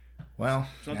 Well,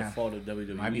 it's not the fault of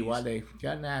WWE. Might be why they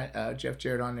got Jeff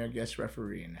Jarrett on there, guest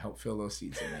referee, and help fill those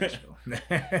seats in Nashville.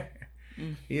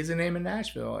 He is a name in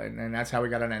Nashville, and that's how we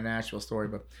got on that Nashville story.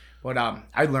 But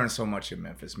I learned so much in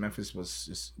Memphis. Memphis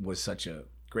was such a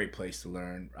great place to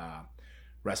learn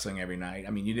wrestling every night.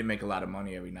 I mean, you didn't make a lot of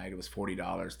money every night. It was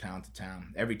 $40 town to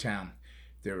town. Every town,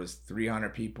 there was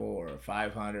 300 people or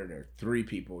 500 or 3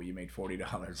 people. You made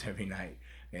 $40 every night.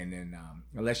 And then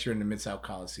unless you're in the Mid-South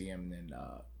Coliseum, then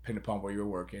depending upon where you're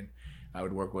working, I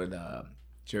would work with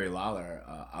Jerry Lawler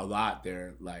a lot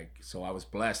there. Like, so I was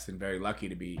blessed and very lucky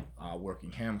to be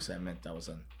working him, because that meant I was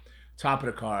on top of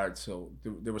the card. So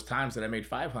there was times that I made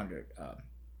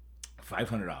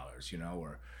 $500, you know,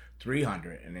 or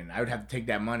 $300, and then I would have to take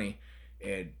that money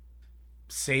and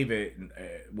save it,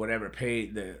 whatever, pay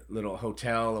the little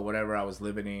hotel or whatever I was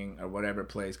living in or whatever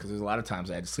place, because there's a lot of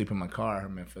times I had to sleep in my car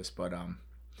in Memphis, but I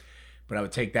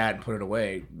would take that and put it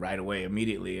away right away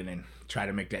immediately, and then try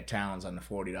to make that Towns on the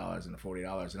 $40 and the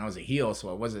 $40. And I was a heel, so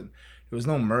there was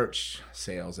no merch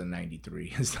sales in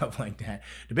 '93 and stuff like that.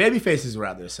 The baby faces were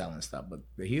out there selling stuff, but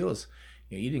the heels,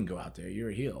 you didn't go out there.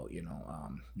 You're a heel,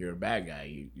 you're a bad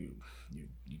guy. You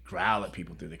growl at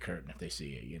people through the curtain if they see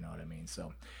you, you know what I mean?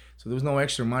 So there was no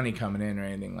extra money coming in or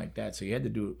anything like that. So you had to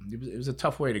do it. Was a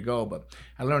tough way to go, but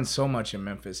I learned so much in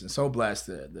Memphis, and so blessed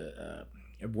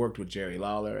I've worked with Jerry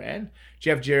Lawler and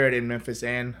Jeff Jarrett in Memphis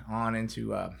and on into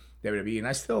WWE, and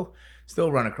I still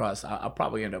run across. I'll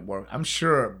probably end up I'm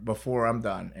sure before I'm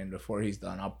done and before he's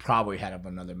done, I'll probably have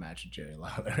another match with Jerry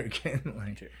Lawler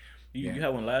again. You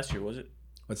had one last year, was it?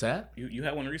 What's that? You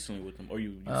had one recently with him, or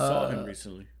you saw him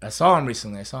recently? I saw him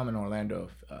recently. I saw him in Orlando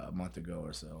a month ago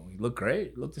or so. He looked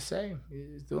great. Looked the same.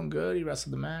 He's doing good. He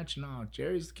wrestled the match. No,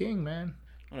 Jerry's the king, man.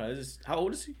 All right, how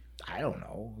old is he? I don't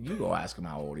know. You go ask him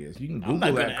how old he is. You can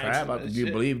Google that crap. Do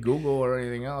you believe Google or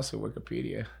anything else or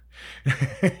Wikipedia?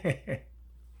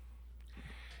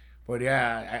 But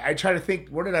yeah, I try to think.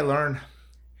 What did I learn?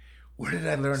 Where did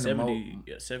I learn 70,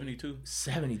 the most? 72.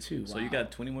 72. Wow. So you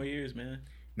got 20 more years, man.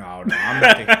 No,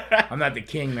 I'm not the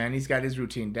king, man. He's got his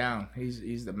routine down.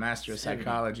 He's the master of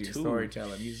psychology and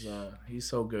storytelling. He's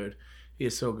so good. He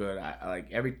is so good. I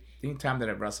like any time that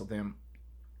I've wrestled him.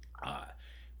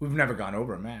 We've never gone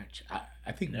over a match.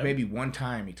 I think maybe one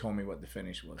time he told me what the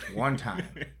finish was. One time.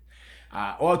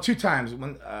 Well, two times.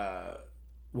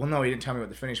 Well, no, he didn't tell me what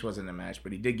the finish was in the match,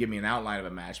 but he did give me an outline of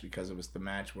a match because it was the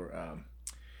match where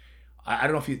I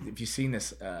don't know if you've seen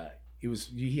this.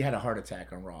 He had a heart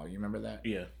attack on Raw. You remember that?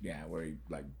 Yeah. Yeah, where he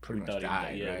like pretty much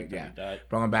died, right? Yeah. Died.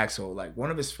 Brought him back. So like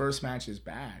one of his first matches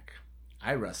back,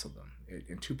 I wrestled him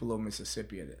in Tupelo,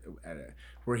 Mississippi,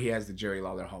 where he has the Jerry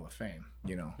Lawler Hall of Fame.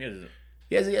 You know. Yeah.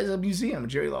 He has a museum, a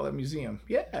Jerry Lawler museum.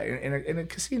 Yeah, in a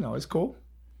casino. It's cool.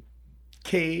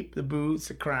 Cape, the boots,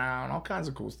 the crown, all kinds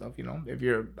of cool stuff. You know, if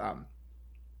you're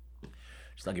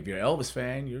just like if you're an Elvis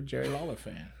fan, you're a Jerry Lawler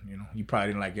fan. You know, you probably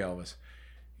didn't like Elvis.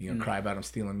 You gonna cry about him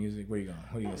stealing music? Where you going?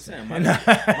 What are you gonna say?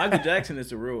 Michael Jackson is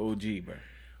the real OG, bro.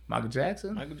 Michael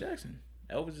Jackson? Michael Jackson.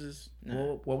 Elvis is. Nah.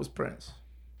 Well, what was Prince?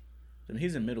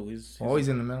 He's in the middle. He's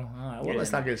in the middle. All right. Well,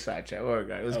 let's not get sidetracked. All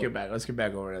right, let's get back. Let's get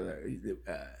back over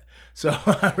there. So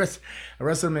I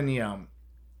wrestled him in the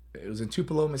it was in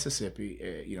Tupelo,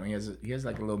 Mississippi. You know, he has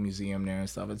like a little museum there and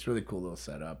stuff. It's really cool little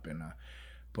setup. And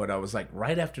but I was like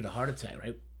right after the heart attack,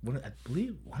 right? I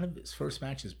believe one of his first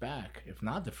matches back, if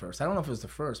not the first. I don't know if it was the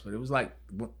first, but it was like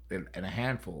in a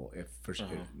handful, if for sure,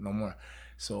 no more.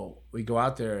 So we go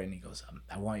out there and he goes,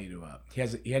 "I want you to."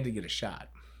 He had to get a shot,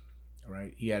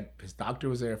 right? His doctor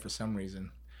was there for some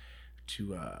reason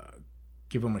to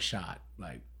give him a shot,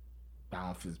 like I don't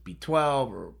know if it was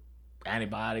B12 or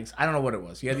antibiotics. I don't know what it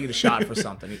was. He had to get a shot for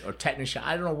something or tetanus shot.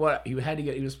 I don't know what he had to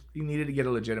get. He needed to get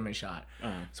a legitimate shot.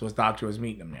 So his doctor was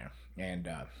meeting him there, and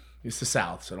it's the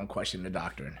South, so don't question the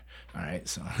doctrine. All right,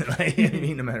 so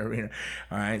meeting him at arena.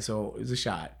 All right, so it was a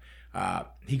shot.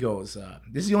 He goes,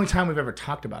 "This is the only time we've ever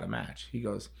talked about a match." He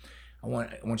goes, "I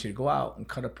want you to go out and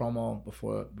cut a promo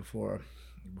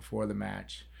before the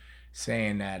match,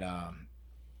 saying that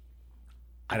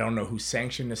I don't know who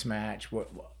sanctioned this match.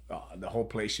 The whole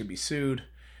place should be sued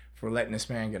for letting this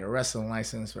man get a wrestling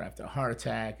license after a heart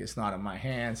attack. It's not in my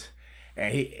hands."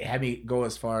 And he had me go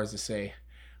as far as to say,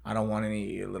 "I don't want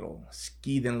any little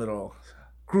skeething little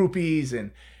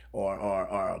groupies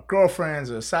or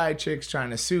girlfriends or side chicks trying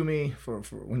to sue me for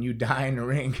when you die in the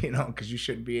ring, you know, because you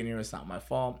shouldn't be in here. It's not my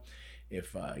fault.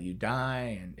 If you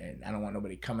die, and I don't want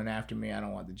nobody coming after me. I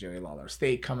don't want the Jerry Lawler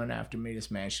estate coming after me.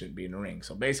 This man shouldn't be in the ring."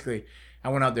 So basically, I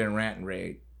went out there and rant and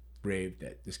raved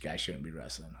that this guy shouldn't be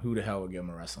wrestling. Who the hell would give him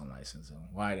a wrestling license? And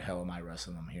why the hell am I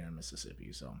wrestling him here in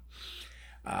Mississippi? So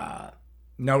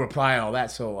no reply, all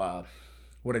that. So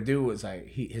what I do is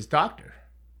his doctor.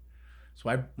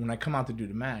 So when I come out to do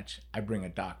the match, I bring a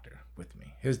doctor with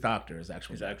me. His doctor is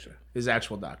his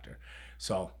actual doctor.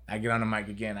 So I get on the mic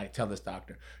again. I tell this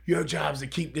doctor, "Your job's to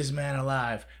keep this man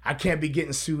alive. I can't be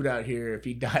getting sued out here if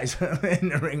he dies in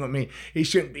the ring with me. He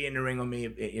shouldn't be in the ring with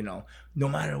me. You know, no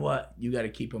matter what, you got to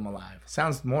keep him alive."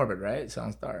 Sounds morbid, right? It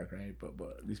sounds dark, right?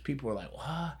 But these people were like,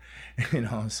 "What?" You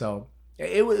know. So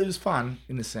it was fun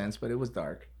in a sense, but it was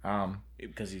dark.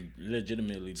 Because he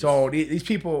legitimately. So these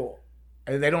people.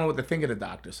 They don't know what to think of the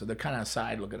doctor, so they're kind of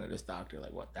aside looking at this doctor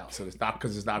like, "What the hell?" So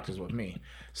because this doctor's with me,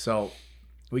 so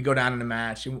we go down in the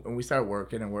match and we start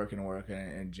working,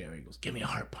 and Jerry goes, "Give me a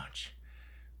heart punch."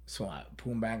 So I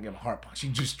pull him back, give him a heart punch. He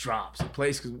just drops. The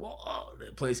place goes, whoa,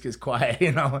 the place gets quiet,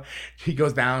 you know. He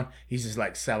goes down. He's just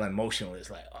like selling motionless,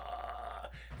 like,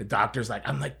 The doctor's like,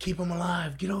 I'm like, keep him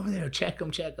alive. Get over there. Check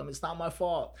him. It's not my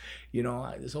fault. You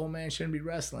know, this old man shouldn't be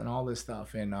wrestling, all this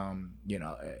stuff. And, you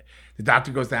know, the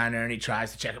doctor goes down there and he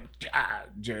tries to check him.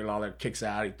 Jerry Lawler kicks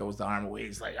out. He throws the arm away.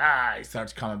 He's like, he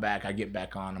starts coming back. I get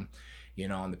back on him, you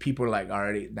know, and the people are like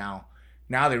already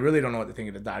now they really don't know what to think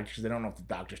of the doctor because they don't know if the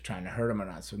doctor's trying to hurt him or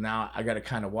not. So now I got to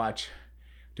kind of watch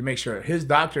to make sure his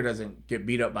doctor doesn't get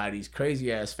beat up by these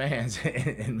crazy ass fans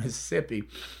in Mississippi,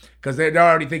 because they're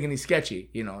already thinking he's sketchy.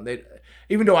 You know,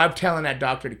 even though I'm telling that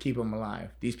doctor to keep him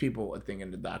alive, these people are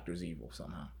thinking the doctor's evil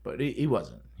somehow, but he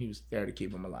wasn't. He was there to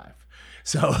keep him alive.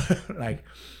 So like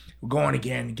we're going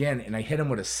again, and I hit him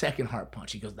with a second heart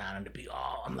punch. He goes down in the beat.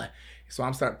 I'm like, so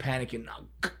I'm start panicking.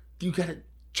 No, you gotta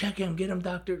check him, get him,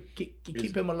 doctor.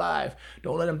 Keep him alive.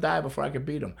 Don't let him die before I can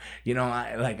beat him. You know,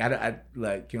 I like,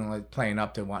 you know, like playing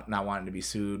up to not wanting to be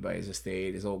sued by his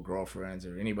estate, his old girlfriends,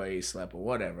 or anybody he slept or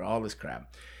whatever, all this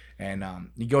crap. And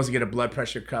he goes to get a blood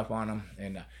pressure cuff on him,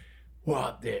 and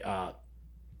the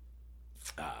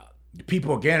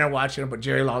people again are watching him, but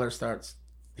Jerry Lawler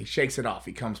he shakes it off.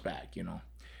 He comes back, you know.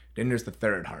 Then there's the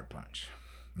third heart punch,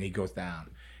 and he goes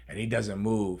down, and he doesn't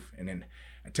move, and then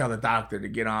I tell the doctor to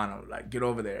get on him, like, get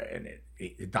over there. And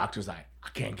the doctor's like, I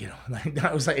can't get him. Like,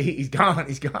 I was like, he's gone.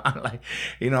 Like,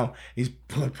 you know, he's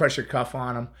blood pressure cuff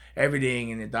on him,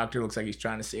 everything. And the doctor looks like he's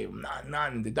trying to save him.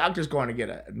 Nothing. The doctor's going to get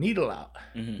a needle out.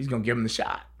 Mm-hmm. He's going to give him the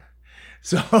shot.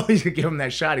 So he's going to give him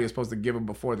that shot he was supposed to give him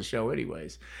before the show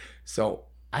anyways. So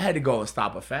I had to go and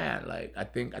stop a fan. Like, I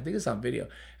think it's on video. I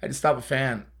had to stop a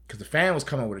fan, because the fan was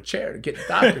coming with a chair to get the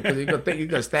doctor, because he's gonna think he's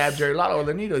gonna stab Jerry Lawler with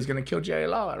a needle. He's gonna kill Jerry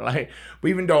Lawler. Like, but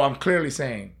even though I'm clearly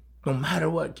saying, no matter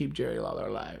what, keep Jerry Lawler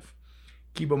alive,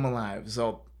 keep him alive.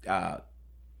 So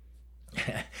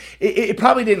it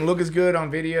probably didn't look as good on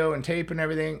video and tape and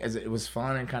everything, as it was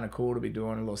fun and kind of cool to be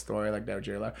doing a little story like that with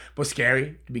Jerry Lawler, but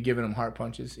scary to be giving him heart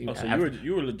punches. So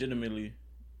you were legitimately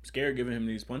scared giving him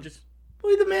these punches?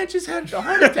 Well, the man just had a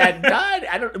heart attack and died.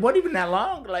 It wasn't even that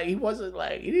long. Like, he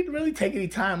didn't really take any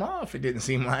time off. It didn't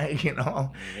seem like, you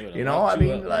know. I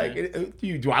mean, like,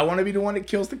 do I want to be the one that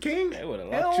kills the king? They would have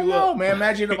locked you up, man.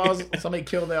 Imagine if somebody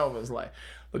killed Elvis. Like,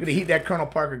 look at the heat that Colonel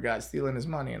Parker got stealing his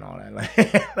money and all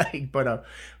that. But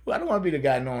I don't want to be the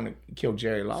guy known to kill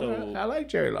Jerry Lawler. I like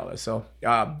Jerry Lawler. So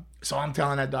I'm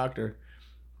telling that doctor,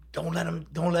 don't let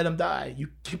him die.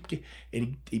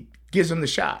 And he gives him the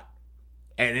shot.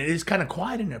 And it is kind of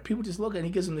quiet in there. People just look, and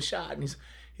he gives him the shot, and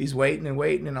he's waiting,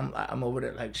 and I'm over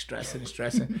there like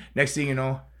stressing. Next thing you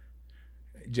know,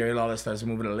 Jerry Lawler starts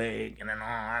moving a leg and an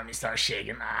arm. He starts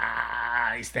shaking.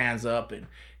 He stands up and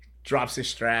drops his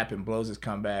strap and blows his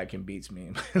comeback and beats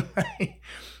me.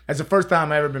 That's the first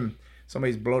time I've ever been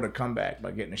somebody's blown a comeback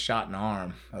by getting a shot in the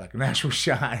arm, like an actual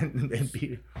shot, and then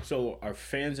beat him. So are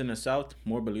fans in the South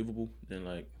more believable than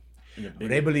like?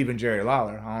 They believe in Jerry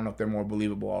Lawler. I don't know if they're more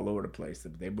believable all over the place,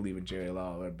 but they believe in Jerry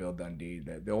Lawler, Bill Dundee.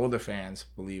 The older fans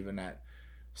believe in that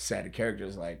set of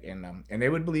characters, like, and they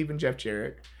would believe in Jeff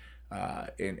Jarrett,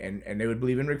 and they would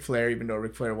believe in Ric Flair, even though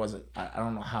Ric Flair wasn't. I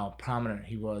don't know how prominent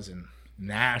he was in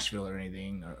Nashville or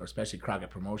anything, or especially Crockett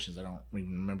Promotions. I don't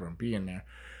even remember him being there.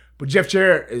 But Jeff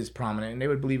Jarrett is prominent, and they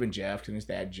would believe in Jeff and his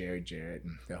dad Jerry Jarrett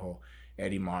and the whole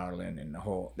Eddie Marlin and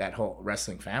that whole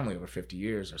wrestling family over 50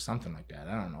 years or something like that.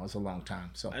 I don't know. It's a long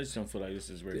time. So I just don't feel like this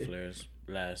is Ric Flair's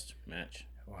last match.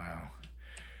 Wow.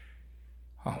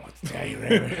 Oh, what to tell you,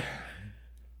 Raymond? It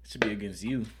should be against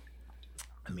you.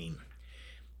 I mean,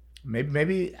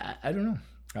 maybe I don't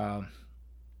know.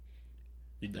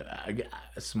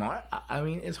 Smart. I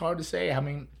mean, it's hard to say how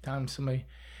many times somebody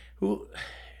who.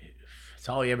 It's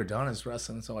all he ever done is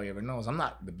wrestling. It's all he ever knows. I'm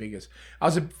not the biggest. I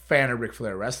was a fan of Ric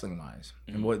Flair wrestling wise,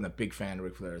 and wasn't a big fan of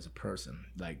Ric Flair as a person,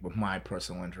 like with my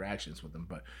personal interactions with him.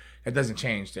 But that doesn't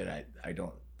change that I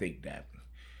don't think that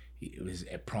it was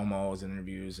at promos and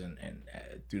interviews and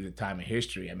through the time of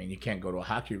history. I mean, you can't go to a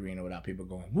hockey arena without people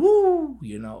going woo,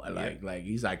 you know, like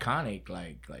he's iconic.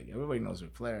 Like everybody knows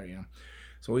Ric Flair, you know.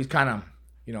 So he's kind of,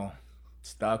 you know,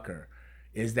 stuck or.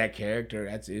 Is that character?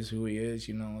 Is who he is,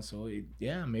 you know. So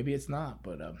maybe it's not,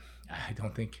 but I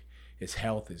don't think his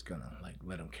health is gonna like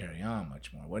let him carry on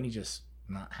much more. Wasn't he just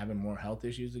not having more health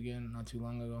issues again not too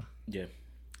long ago?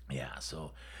 Yeah.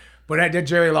 So, but I did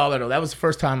Jerry Lawler though. That was the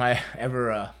first time I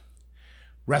ever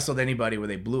wrestled anybody where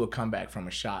they blew a comeback from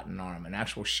a shot in the arm, an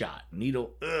actual shot,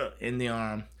 needle in the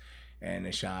arm, and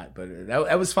a shot. But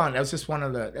that was fun. That was just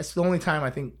that's the only time I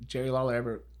think Jerry Lawler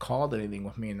ever called anything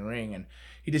with me in the ring, and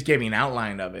he just gave me an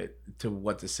outline of it to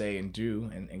what to say and do,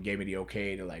 and gave me the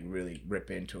okay to like really rip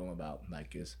into him about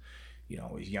like his,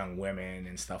 with young women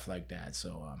and stuff like that.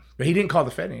 So, but he didn't call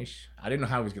the finish. I didn't know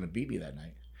how he was going to beat me that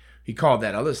night. He called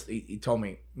that other. He told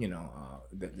me,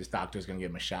 that this doctor's going to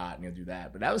give him a shot and he'll do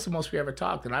that. But that was the most we ever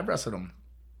talked, and I've wrestled him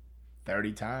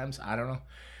 30 times. I don't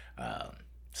know.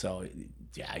 So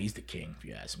yeah, he's the king if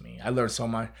you ask me. I learned so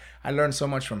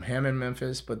much from him in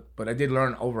Memphis, but I did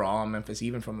learn overall in Memphis,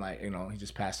 even from he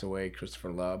just passed away,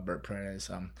 Christopher Love, Burt Prentice.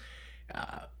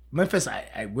 Memphis,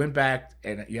 I went back,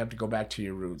 and you have to go back to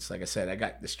your roots. Like I said, I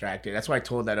got distracted. That's why I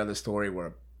told that other story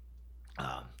where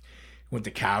went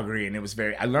to Calgary, and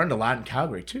I learned a lot in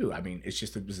Calgary too. I mean,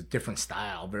 it was a different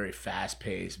style, very fast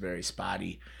paced, very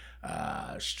spotty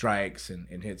strikes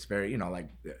and hits, very, like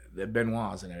the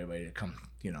Benoits and everybody that come,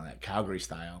 that Calgary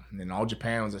style. And then All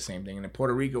Japan was the same thing. And then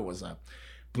Puerto Rico was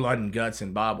blood and guts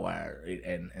and barbed wire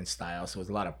and style. So it was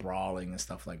a lot of brawling and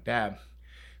stuff like that.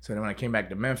 So then when I came back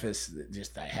to Memphis,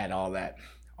 I had all that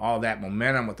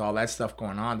momentum with all that stuff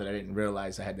going on that I didn't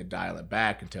realize I had to dial it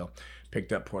back until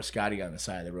picked up poor Scotty on the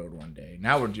side of the road one day.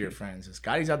 Now we're dear friends. And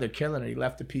Scotty's out there killing it. He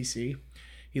left the PC.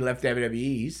 He left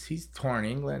WWE. He's touring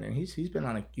England, and he's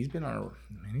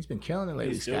been killing it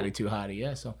lately. Scotty Too Hotty,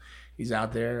 yeah. So he's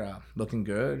out there looking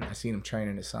good. I seen him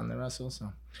training his son to wrestle.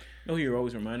 So, who you're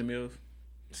always reminding me of?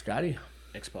 Scotty.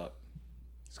 X-Pac.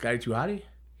 Scotty Too Hotty. Yeah,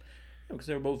 because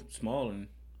they're both small and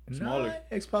smaller. No,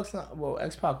 X-Pac's not. Well,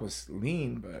 X-Pac was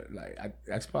lean, but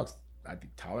X-Pac's I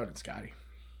think taller than Scotty.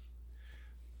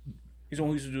 He's the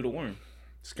one who used to do the worm.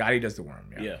 Scotty does the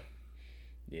worm. Yeah.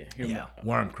 Yeah.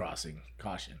 Worm crossing.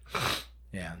 Caution.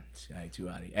 Yeah. Scotty Too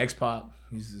Hotty. X-Pac,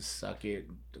 he used to suck it,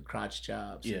 the crotch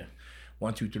chops. Yeah.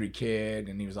 1, 2, 3 Kid,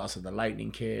 and he was also the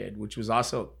Lightning Kid, which was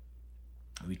also,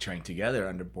 we trained together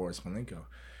under Boris Malenko.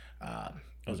 I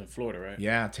was in Florida, right?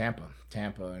 Yeah, Tampa,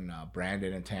 and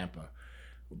Brandon and Tampa.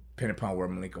 Depending upon where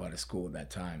Malenko had a school at that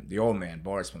time. The old man,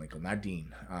 Boris Malenko, not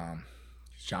Dean.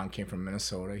 Sean came from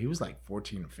Minnesota. He was like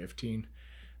 14 or 15.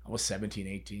 I was 17,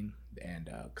 18. And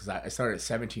because I started at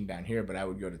 17 down here, but I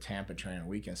would go to Tampa training on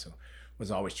weekends. So was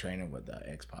always training with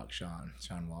X-Pac, Sean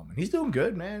Waltman. He's doing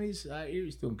good, man. He's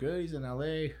doing good. He's in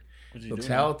LA. Looks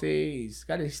healthy.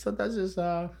 He still does his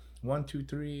 1, 2,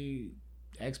 3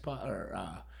 X-Pac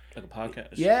or like a podcast.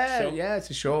 Yeah, show? Yeah, it's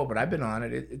a show, but I've been on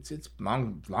it. It's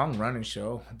long running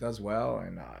show. It does well,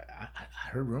 and I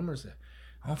heard rumors that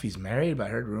I don't know if he's married, but I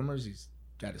heard rumors he's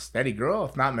got a steady girl.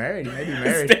 If not married, he may be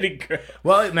married. Steady girl.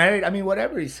 Well, married. I mean,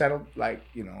 whatever. He settled. Like,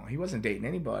 he wasn't dating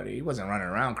anybody. He wasn't running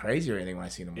around crazy or anything when I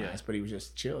seen him last. But he was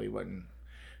just chill. He wasn't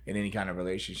in any kind of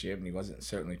relationship, and he wasn't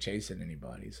certainly chasing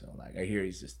anybody. So, like, I hear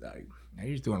he's just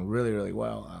he's doing really, really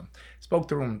well. Spoke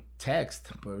to him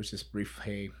text, but it was just brief.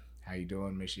 Hey, how you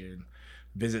doing? Miss you.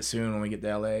 Visit soon when we get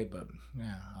to LA. But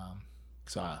yeah,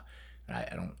 so I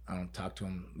don't talk to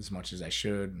him as much as I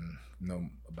should and know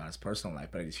about his personal life,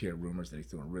 but I just hear rumors that he's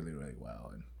doing really, really well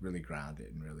and really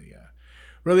grounded and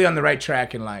really on the right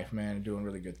track in life, man, and doing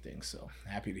really good things. So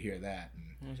happy to hear that.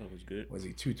 And that's always good. Was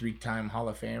he 2-3-time Hall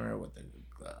of Famer with the?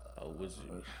 Was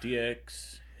it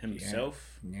DX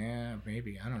himself? Yeah,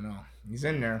 maybe. I don't know. He's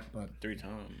in there, but 3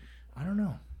 times. I don't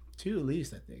know. 2 at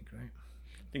least, I think. Right.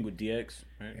 I think with DX,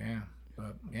 right? Yeah.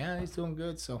 But yeah, he's doing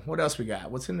good. So what else we got?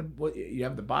 What you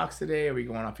have the box today? Are we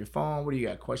going off your phone? What do you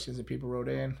got? Questions that people wrote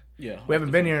in? Yeah. We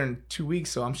haven't been here in 2 weeks,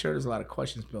 so I'm sure there's a lot of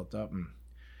questions built up. And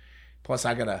plus,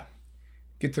 I gotta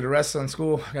get to the wrestling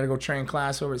school. I gotta go train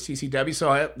class over at CCW.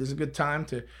 So this is a good time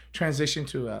to transition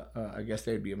to. I guess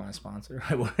they'd be my sponsor.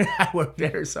 I work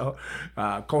there. So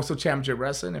Coastal Championship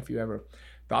Wrestling. If you ever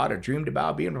thought or dreamed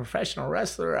about being a professional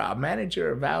wrestler, a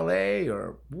manager, a valet,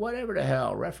 or whatever the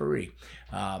hell, referee,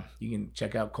 you can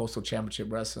check out Coastal Championship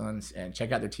Wrestling and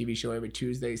check out their TV show every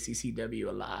Tuesday,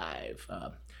 CCW Live.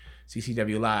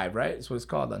 CCW Live, right? That's what it's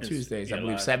called on Tuesdays, I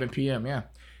believe, live. 7 p.m., yeah.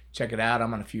 Check it out.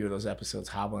 I'm on a few of those episodes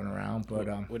hobbling around. But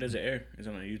where does it air? Is it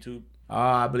on YouTube?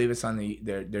 I believe it's on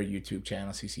their YouTube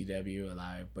channel, CCW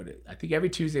Live. But I think every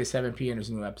Tuesday at 7 p.m. there's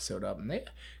a new episode up. And they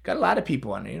got a lot of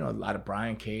people on there. A lot of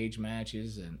Brian Cage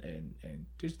matches. And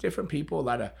there's different people. A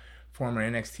lot of former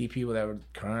NXT people that were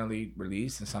currently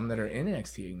released and some that are in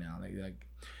NXT now.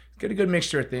 Get a good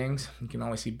mixture of things. You can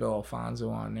always see Bill Alfonso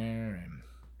on there. And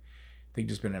I think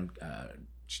there's been a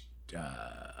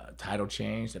title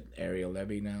change. Ariel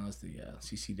Levy now is the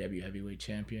CCW heavyweight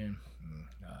champion.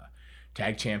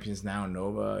 Tag champions now,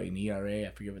 Nova and ERA.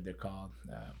 I forget what they're called.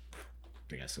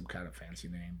 They got some kind of fancy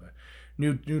name, but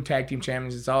new tag team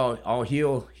champions. It's all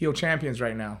heel champions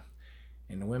right now.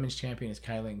 And the women's champion is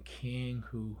Kylan King,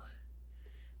 who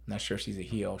I'm not sure if she's a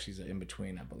heel. She's an in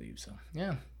between, I believe. So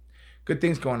yeah, good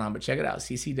things going on. But check it out,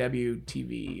 CCW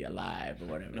TV Live or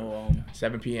whatever. No,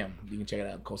 7 p.m. You can check it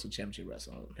out. Coastal Championship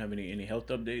Wrestling. Have any health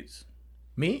updates?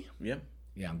 Me? Yeah.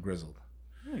 Yeah, I'm grizzled.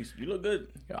 Nice. You look good.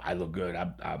 Yeah, I look good.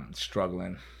 I'm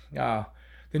struggling. The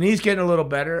knee's getting a little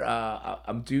better.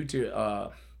 I'm due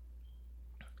to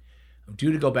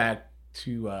go back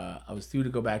to. I was due to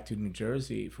go back to New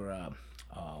Jersey for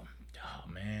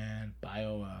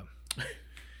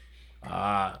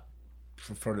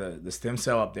for the stem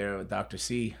cell up there with Dr.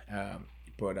 C.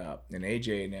 But and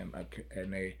AJ and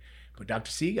them but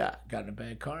Dr. C got in a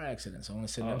bad car accident. So I want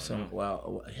to send him some.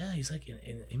 Well, yeah, he's like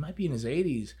he might be in his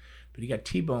 80s, but he got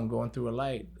T-bone going through a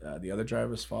light. The other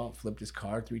driver's fault, flipped his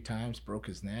car 3 times, broke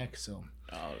his neck. So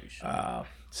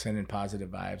sending positive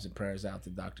vibes and prayers out to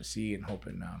Dr. C and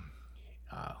hoping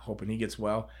he gets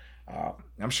well.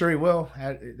 I'm sure he will.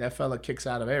 That fella kicks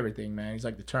out of everything, man. He's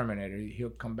like the Terminator. He'll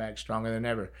come back stronger than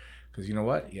ever. Because you know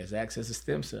what? He has access to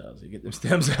stem cells. You get them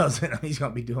stem cells in him, he's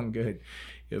going to be doing good.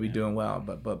 He'll be doing well.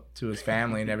 But to his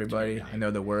family and everybody, I know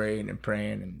they're worrying and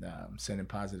praying and sending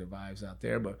positive vibes out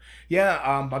there. But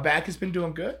yeah, my back has been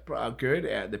doing good. Good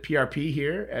at the PRP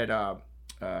here at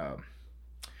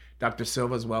Dr.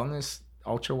 Silva's Wellness,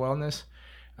 Ultra Wellness.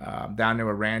 Down there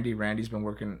with Randy. Randy's been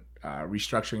working,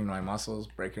 restructuring my muscles,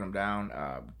 breaking them down,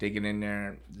 digging in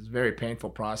there. It's a very painful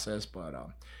process, but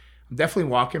I'm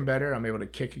definitely walking better. I'm able to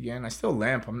kick again. I still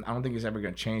limp. I don't think it's ever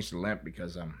going to change the limp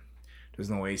because there's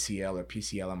no ACL or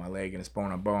PCL on my leg, and it's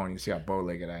bone on bone. You see how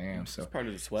bow-legged I am. So it's part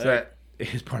of the swag. So that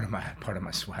is part of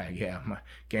my swag. Yeah, my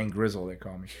gang grizzle they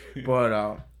call me.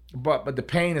 But the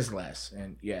pain is less,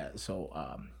 and yeah. So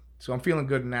I'm feeling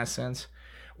good in that sense.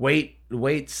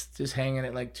 Weight's just hanging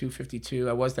at like 252.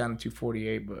 I was down to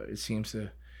 248, but it seems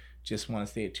to just want to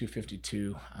stay at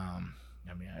 252.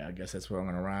 I guess that's where I'm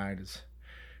going to ride. It's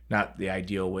not the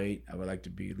ideal weight. I would like to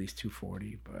be at least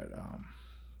 240, but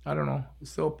I don't know.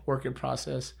 It's still a work in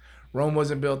process. Rome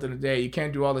wasn't built in a day. You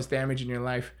can't do all this damage in your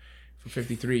life for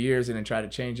 53 years and then try to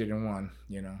change it in one.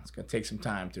 It's going to take some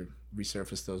time to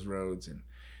resurface those roads and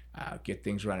get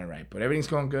things running right. But everything's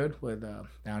going good with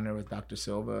down there with Dr.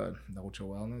 Silva and the Ultra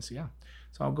Wellness. Yeah,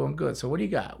 it's all going good. So what do you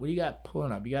got? What do you got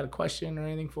pulling up? You got a question or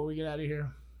anything before we get out of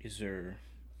here? Yes, sir.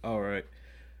 All right.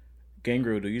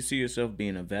 Gangrel, do you see yourself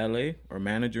being a valet or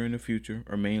manager in the future,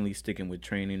 or mainly sticking with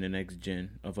training the next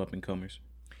gen of up-and-comers?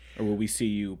 Or will we see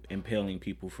you impaling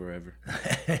people forever?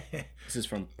 This is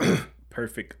from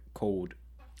Perfect Cold.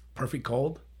 Perfect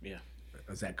Cold? Yeah.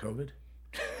 Is that COVID?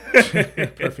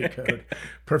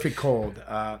 Perfect Cold.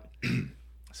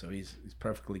 So he's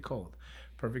perfectly cold.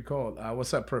 Perfect Cold.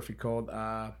 What's up, Perfect Cold?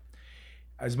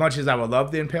 As much as I would love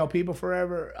to impale people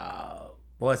forever,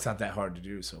 well, it's not that hard to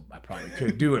do, so I probably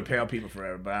could impale people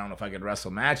forever, but I don't know if I could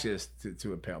wrestle matches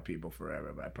to impale people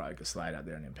forever, but I probably could slide out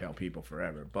there and impale people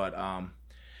forever. But I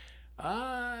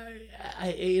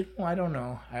don't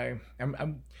know. I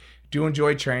do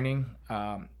enjoy training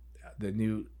the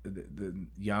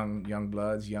young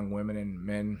bloods, young women and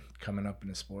men coming up in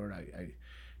the sport. I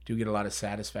do get a lot of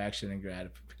satisfaction and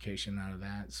gratification out of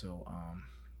that, so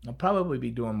I'll probably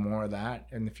be doing more of that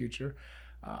in the future.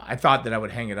 I thought that I would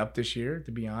hang it up this year,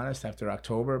 to be honest, after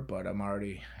October, but I'm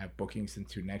already have bookings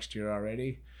into next year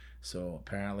already. So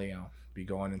apparently I'll be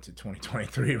going into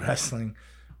 2023 wrestling.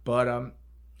 But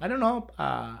I don't know.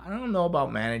 I don't know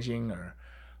about managing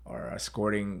or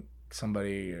escorting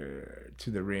somebody to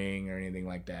the ring or anything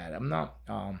like that. I'm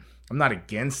not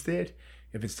against it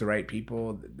if it's the right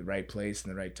people, the right place,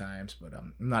 and the right times. But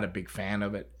I'm not a big fan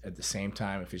of it. At the same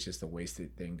time, if it's just a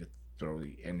wasted thing to throw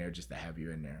in there just to have you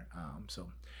in there.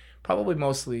 So probably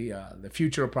mostly the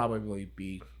future will probably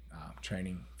be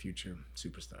training future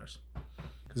superstars.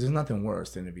 Because there's nothing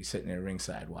worse than to be sitting there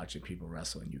ringside watching people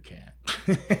wrestle and you can't.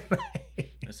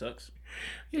 That sucks.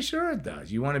 Yeah, sure it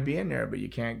does. You want to be in there, but you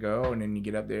can't go. And then you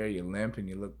get up there, you limp, and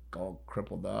you look all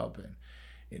crippled up.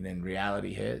 And then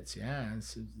reality hits. Yeah,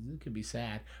 it could be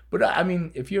sad. But,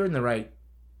 if you're in the right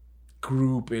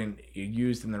group and you're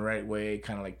used in the right way,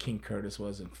 kind of like King Curtis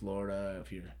was in Florida.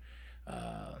 If you're,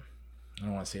 I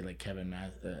don't want to say like Kevin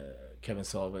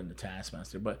Sullivan, the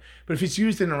Taskmaster, but if it's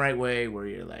used in the right way, where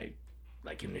you're like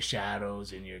in the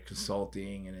shadows and you're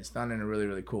consulting, and it's done in a really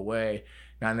really cool way,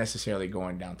 not necessarily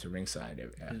going down to ringside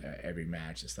every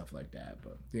match and stuff like that,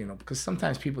 but because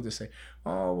sometimes people just say,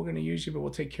 "Oh, we're gonna use you, but we'll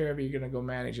take care of you. You're gonna go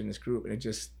manage in this group," and it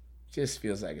just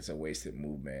feels like it's a wasted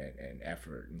movement and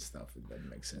effort and stuff. It doesn't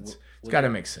make sense. It's got to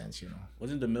make sense,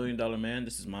 Wasn't the $1 Million Man?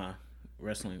 This is my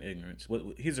wrestling ignorance.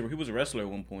 He was a wrestler at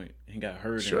one point. He got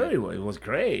hurt. Sure, he was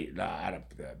great. Out of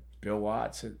Bill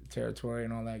Watts territory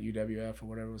and all that, UWF or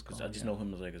whatever it was called. I just know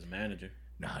him as a manager.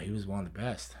 No, he was one of the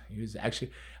best. He was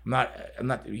actually. I'm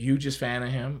not the hugest fan of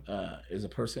him as a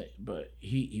person, but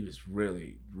he was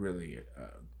really really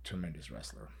a tremendous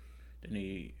wrestler. Then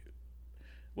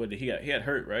What he had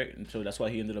hurt, right? And so that's why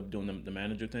he ended up doing the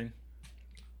manager thing.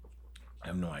 I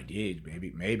have no idea.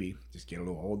 Maybe just get a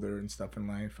little older and stuff in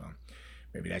life.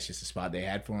 Maybe that's just the spot they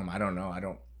had for him. I don't know. I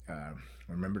don't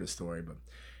remember the story, but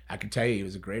I can tell you he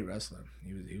was a great wrestler.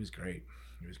 He was great.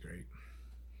 He was great.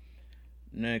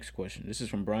 Next question. This is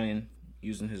from Brian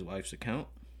using his wife's account.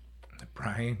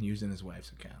 Brian using his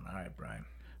wife's account. All right, Brian.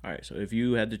 All right. So if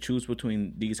you had to choose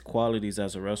between these qualities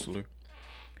as a wrestler,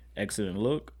 excellent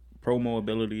look, promo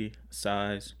ability,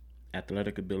 size,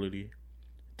 athletic ability,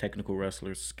 technical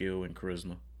wrestler skill, and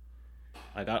charisma.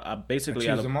 Like I basically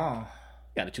choose them all.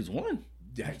 Got to choose one.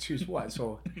 Yeah, choose what?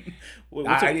 So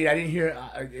I didn't hear.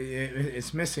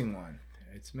 It's missing one.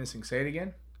 It's missing. Say it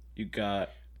again. You got.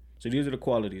 So these are the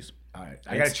qualities. All right,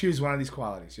 I got to choose one of these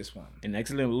qualities. Just one. An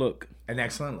excellent look. An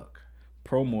excellent look.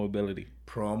 Promo ability.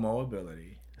 Promo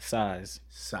ability. Size.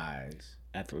 Size.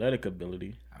 Athletic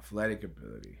ability. Athletic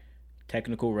ability.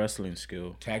 Technical wrestling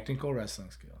skill. Technical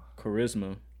wrestling skill.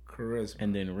 Charisma. Charisma.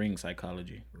 And then ring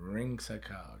psychology. Ring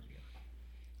psychology.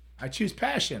 I choose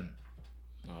passion.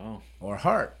 Oh. Or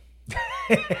heart.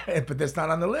 But that's not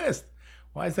on the list.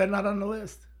 Why is that not on the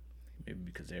list? Maybe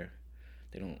because they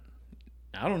don't.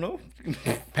 I don't know.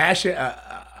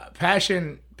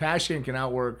 Passion can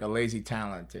outwork a lazy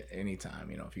talent at any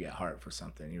time. You know, if you got heart for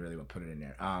something, you really want to put it in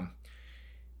there.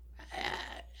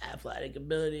 Athletic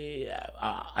ability.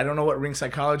 I don't know what ring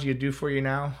psychology would do for you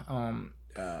now.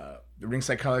 The ring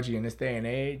psychology in this day and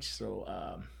age. So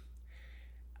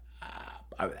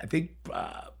I think.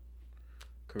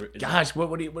 Gosh,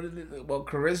 what is it? Well,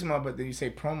 charisma, but then you say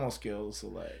promo skills. So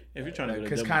like, if you're trying to,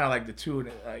 because kind of like the two,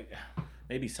 like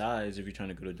maybe size. If you're trying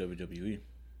to go to WWE,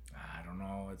 I don't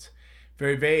know. It's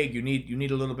very vague. You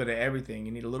need a little bit of everything.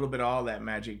 You need a little bit of all that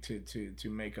magic to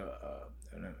make an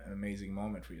amazing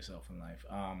moment for yourself in life.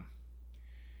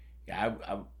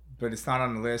 But it's not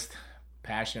on the list.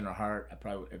 Passion or heart, I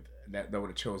probably that would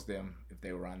have chose them if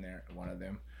they were on there, one of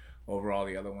them, over all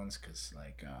the other ones. Because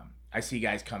like I see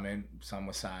guys come in, some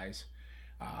with size,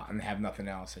 and have nothing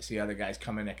else. I see other guys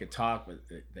come in that could talk, but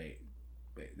they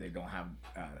don't have.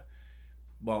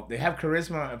 Well, they have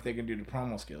charisma if they can do the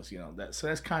promo skills, you know. So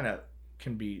that's kind of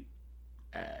can be.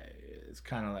 It's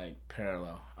kind of like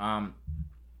parallel.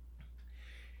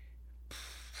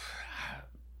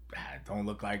 Don't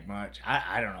look like much.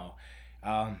 I don't know.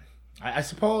 I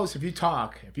suppose if you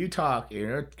talk,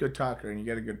 you're a good talker and you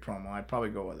get a good promo, I'd probably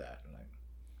go with that.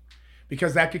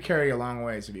 Because that could carry a long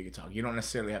ways if you could talk. You don't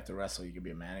necessarily have to wrestle. You could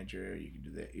be a manager. You could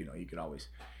do that. You know, you could always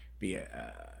be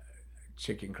a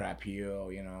chicken crap heel,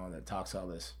 you know, that talks all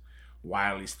this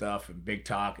wily stuff and big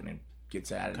talk and then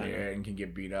gets out of there and can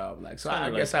get beat up. Like, so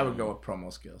I guess I would go with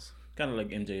promo skills. Kind of like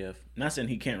MJF. Not saying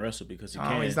he can't wrestle because he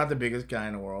can. He's not the biggest guy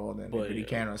in the world, but he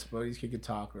can wrestle. But he could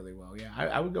talk really well. Yeah,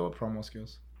 I would go with promo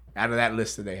skills out of that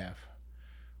list that they have.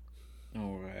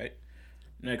 All right.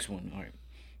 Next one. All right.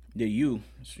 You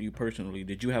personally,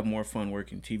 did you have more fun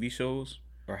working TV shows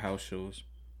or house shows?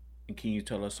 And can you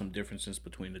tell us some differences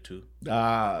between the two?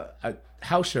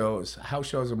 House shows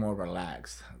are more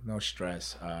relaxed, no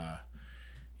stress.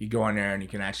 You go in there and you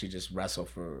can actually just wrestle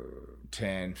for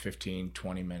 10, 15,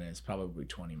 20 minutes, probably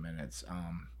 20 minutes.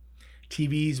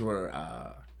 TVs were,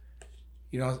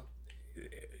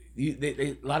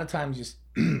 they a lot of times just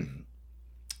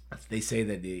they say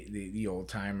that the old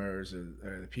timers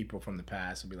or the people from the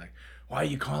past will be like, why are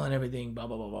you calling everything blah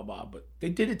blah blah blah blah? But they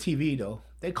did a TV though.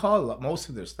 They called most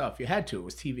of their stuff. You had to. It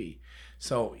was TV.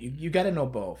 So you got to know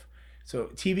both. So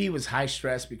TV was high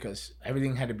stress because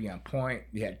everything had to be on point.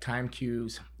 You had time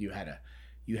cues. You had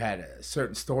a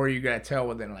certain story you got to tell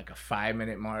within like a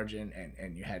 5-minute margin,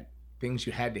 and you had things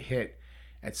you had to hit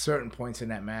at certain points in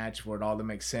that match for it all to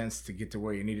make sense to get to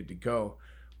where you needed to go.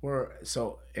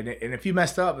 And if you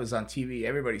messed up, it was on TV.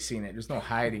 Everybody's seen it. There's no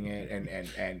hiding it,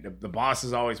 and the boss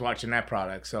is always watching that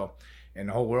product. So, and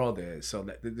the whole world is. So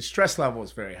the stress level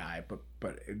is very high. But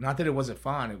not that it wasn't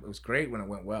fun. It was great when it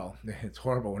went well. It's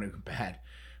horrible when it went bad.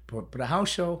 But a house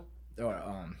show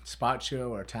or spot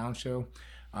show or a town show,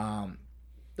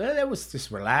 that was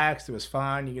just relaxed. It was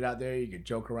fun. You get out there, you could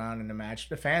joke around in the match.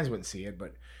 The fans wouldn't see it,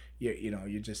 but you're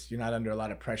not under a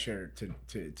lot of pressure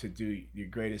to do your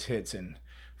greatest hits in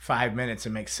 5 minutes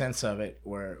and make sense of it,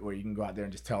 where you can go out there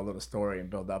and just tell a little story and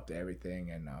build up to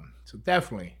everything. And so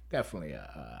definitely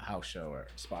a house show or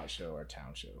a spot show or a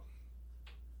town show.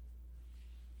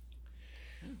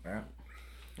 Yeah.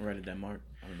 Right at that mark.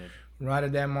 Right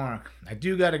at that mark. I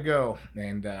do got to go.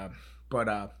 And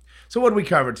so what did we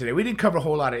cover today? We didn't cover a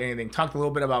whole lot of anything. Talked a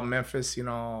little bit about Memphis,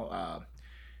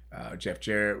 Jeff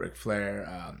Jarrett, Ric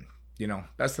Flair.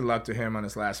 Best of luck to him on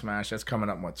his last match. That's coming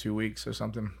up, 2 weeks or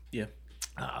something? Yeah.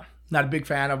 Not a big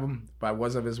fan of him, but I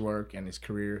was of his work and his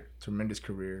career. Tremendous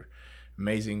career.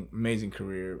 Amazing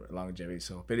career, longevity.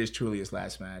 So if it is truly his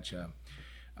last match,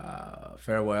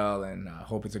 farewell, and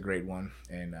hope it's a great one.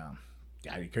 And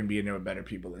he couldn't be in there with better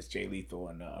people as Jay Lethal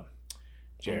and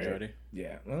Jared. Andrade.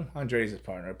 Yeah, well, Andrade's his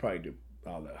partner. I'd probably do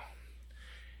all the...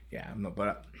 Yeah,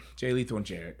 but Jay Lethal and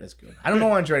Jared, that's good. I don't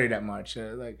know Andrade that much.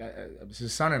 It's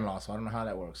his son-in-law, so I don't know how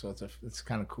that works. So it's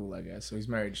kind of cool, I guess. So he's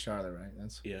married to Charlotte, right?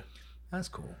 That's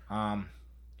cool. John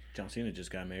Cena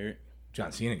just got married.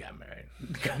 John Cena got married.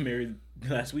 Got married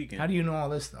last weekend. How do you know all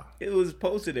this stuff? It was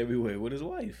posted everywhere with his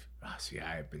wife. Oh, see,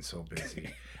 I have been so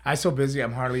busy. I'm so busy. I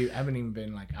haven't even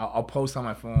been like. I'll post on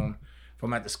my phone if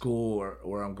I'm at the school or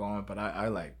where I'm going. But I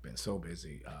like been so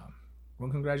busy. Well,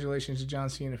 congratulations to John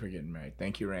Cena for getting married.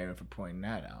 Thank you, Raymond, for pointing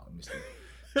that out, Mr.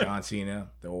 John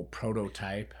Cena, the old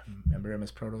prototype. Remember him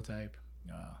as prototype?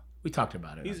 We talked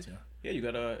about it. Yeah, you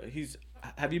got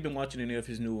Have you been watching any of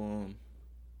his new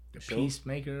The show?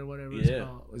 Peacemaker or whatever it's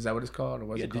called? Is that what it's called? Or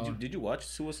what's it called? Did you watch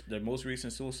the most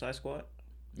recent Suicide Squad?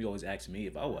 You always ask me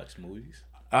if I watch movies.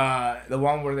 The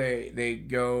one where they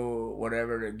go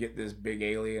whatever to get this big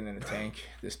alien in a tank,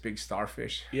 this big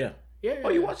starfish. Yeah. Yeah. Oh,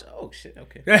 you watched? Oh shit.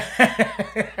 Okay.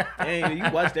 Dang,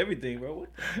 you watched everything, bro. What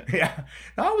yeah.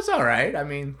 No, it was all right. I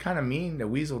mean, kind of mean. The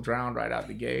weasel drowned right out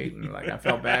the gate, and like I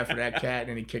felt bad for that cat, and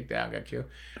then he kicked out, got killed.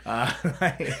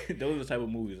 Those are the type of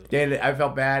movies. Yeah, I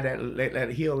felt bad that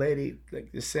heel lady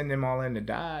like just send them all in to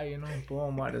die. You know,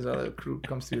 boom, why this other crew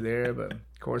comes through there, but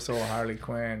of course, old Harley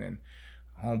Quinn and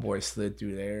homeboy slid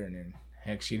through there, and then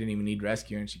heck, she didn't even need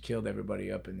rescuing. She killed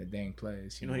everybody up in the dang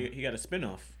place. You know, he got a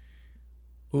spinoff.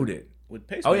 Who did? With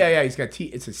Pacemaker. Oh yeah, he's got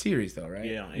it's a series though, right?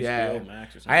 Yeah, on HBO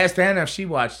Max or something. I asked Anna if she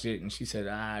watched it, and she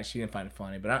said she didn't find it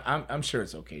funny, but I'm sure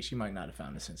it's okay. She might not have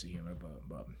found a sense of humor,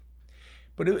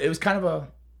 but it was kind of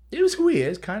it was who he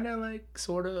is, kind of like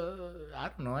sort of. I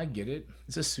don't know. I get it.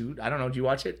 It's a suit. I don't know. Did you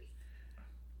watch it?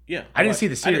 Yeah, I didn't see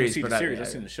the series. I didn't see the series. I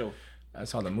seen the show. I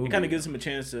saw the movie. It kind of gives him a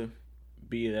chance to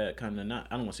be that kind of I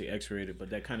don't want to say X-rated, but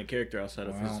that kind of character outside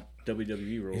of his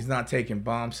WWE role. He's not taking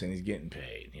bumps and he's getting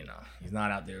paid. You know, he's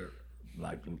not out there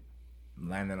like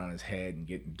landing on his head and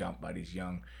getting dumped by these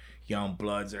young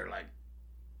bloods that are like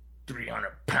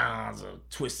 300 pounds of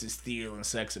twisted steel and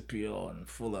sex appeal and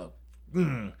full of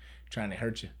trying to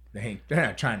hurt you. They're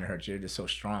not trying to hurt you. They're just so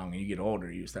strong. And you get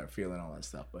older, you start feeling all that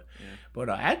stuff. But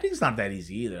acting's not that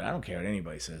easy either. I don't care what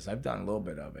anybody says. I've done a little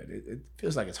bit of it. It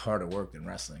feels like it's harder work than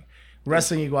wrestling.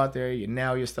 Wrestling, you go out there, you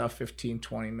nail your stuff 15,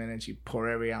 20 minutes. You pour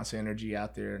every ounce of energy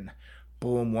out there and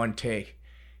boom, one take.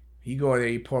 You go there,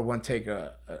 you pour one take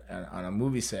on a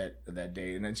movie set that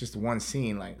day, and it's just one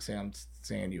scene. Like, say I'm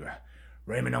saying to you,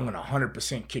 Raymond, I'm going to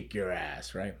 100% kick your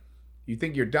ass, right? You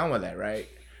think you're done with that, right?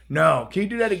 No. Can you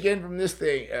do that again from this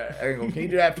thing? Angle? Can you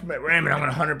do that from Raymond? I'm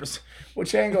going to 100%.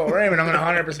 Which angle? Raymond, I'm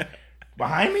going to 100%.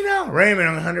 Behind me now? Raymond,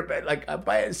 I'm 100%. Like,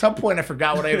 at some point, I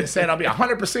forgot what I even said. I'll be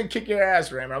 100% kick your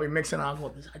ass, Raymond. I'll be mixing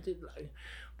alcohol. I did like...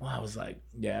 Well, I was like,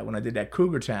 yeah, when I did that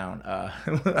Cougar Town, I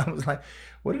was like,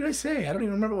 what did I say? I don't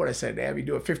even remember what I said. They had me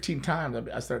do it 15 times.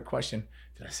 I started questioning,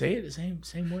 did I say it the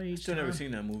same way? Still never seen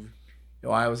that movie.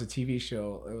 Oh, it was a TV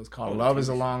show. It was called Love is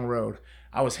a Long Road.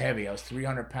 I was heavy. I was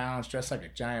 300 pounds, dressed like a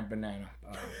giant banana.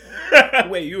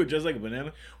 Wait, you were dressed like a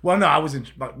banana? Well, no, I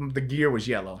wasn't. The gear was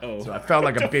yellow. Oh. So I felt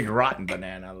like a big rotten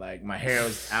banana. Like, my hair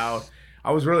was out.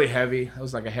 I was really heavy. It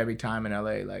was like a heavy time in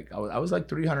LA. Like, I was like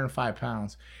 305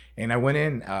 pounds. And I went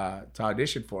in to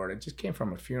audition for it. I just came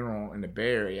from a funeral in the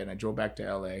Bay Area, and I drove back to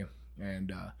LA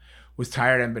and was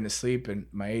tired and been asleep. And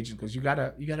my agent goes, "You got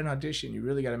an audition. You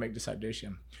really got to make this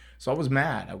audition." So I was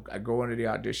mad. I go into the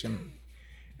audition,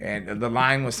 and the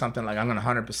line was something like, "I'm gonna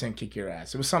 100% kick your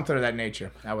ass." It was something of that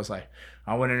nature. I was like,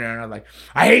 I went in there and I was like,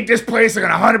 "I hate this place. I'm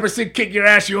gonna 100% kick your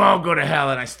ass. You all go to hell."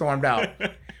 And I stormed out.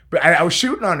 But I was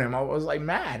shooting on him. I was like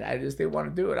mad. I just didn't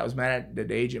want to do it. I was mad that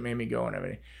the agent made me go and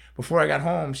everything. Before I got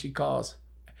home, she calls.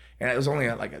 And it was only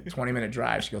like a 20-minute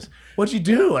drive. She goes, "What'd you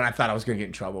do?" And I thought I was going to get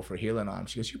in trouble for healing on him.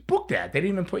 She goes, "You booked that. They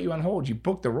didn't even put you on hold. You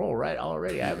booked the role, right?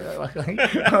 Already." I'm like,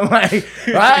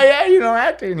 yeah,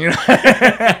 acting,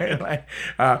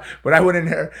 but I went in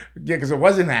there, because it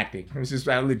wasn't acting. It was just,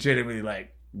 I legitimately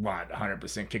like, want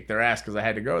 100% kick their ass because I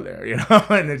had to go there,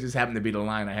 and it just happened to be the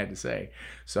line I had to say.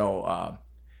 So,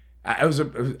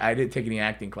 I didn't take any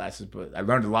acting classes, but I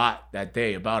learned a lot that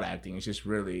day about acting. It's just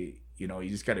really, you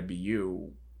just got to be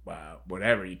you,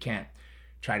 whatever. You can't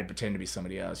try to pretend to be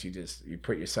somebody else. You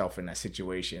put yourself in that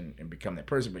situation and become that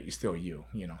person, but you're still you,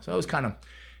 So it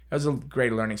was a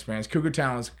great learning experience. Cougar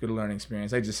Town was a good learning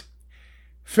experience.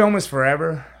 Film is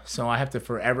forever, so I have to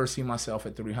forever see myself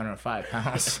at 305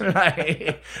 pounds,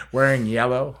 wearing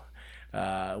yellow.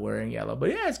 wearing yellow. But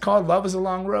yeah, it's called Love Is a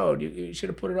Long Road. You should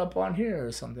have put it up on here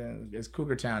or something. It's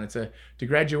Cougar Town. It's the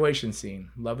graduation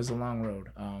scene. Love Is a Long Road.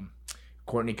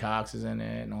 Courtney Cox is in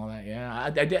it and all that. Yeah,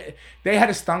 they had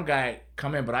a stunt guy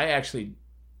come in, but I actually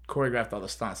choreographed all the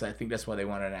stunts. I think that's why they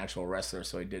wanted an actual wrestler,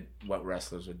 so he did what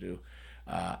wrestlers would do,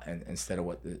 and instead of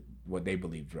what they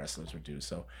believed wrestlers would do.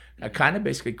 So I kind of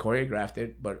basically choreographed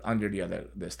it, but under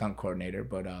the stunt coordinator.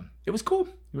 But it was cool.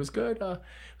 It was good. It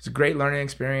was a great learning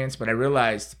experience. But I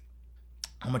realized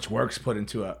how much work's put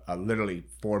into a literally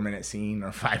 4-minute scene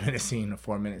or 5-minute scene or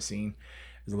 4-minute scene.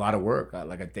 There's a lot of work,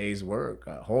 like a day's work,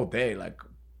 a whole day, like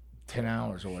 10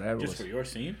 hours or whatever. Just for your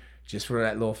scene? Just for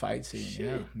that little fight scene.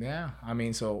 Shit. Yeah. I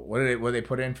mean, so what did they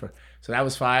put in for? So that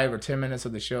was 5 or 10 minutes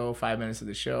of the show, 5 minutes of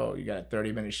the show. You got a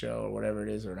 30-minute show or whatever it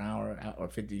is, or an hour or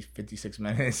 56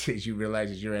 minutes. As you realize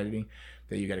as you're editing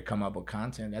that you got to come up with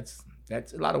content.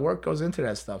 That's a lot of work goes into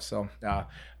that stuff. So a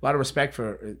lot of respect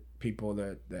for people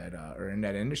that are in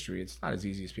that industry. It's not as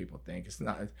easy as people think. It's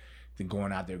not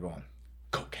going out there going,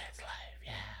 "Go Cats Live."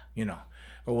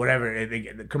 Or whatever.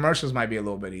 The commercials might be a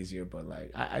little bit easier, but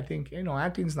like I think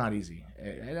acting's not easy.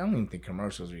 I don't even think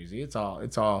commercials are easy. It's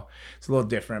a little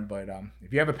different. But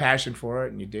if you have a passion for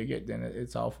it and you dig it, then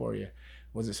it's all for you.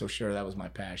 Wasn't so sure that was my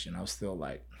passion. I was still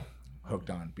like hooked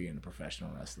on being a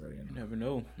professional wrestler. You never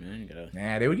know,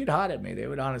 man. They would get hot at me. They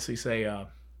would honestly say,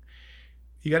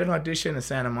 "You got an audition in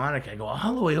Santa Monica." I go,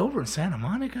 "All the way over in Santa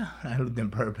Monica?" I lived in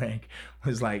Burbank. It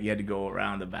was like you had to go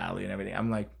around the valley and everything.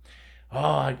 I'm like, "Oh,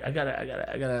 I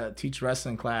gotta teach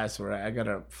wrestling class, or I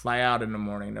gotta fly out in the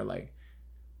morning." They're like,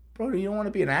 "Bro, do you want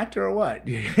to be an actor or what?"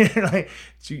 Like,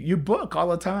 you book all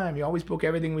the time. You always book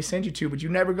everything we send you to, but you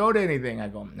never go to anything. I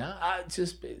go, "No, I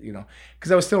just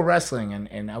because I was still wrestling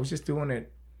and I was just doing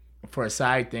it for a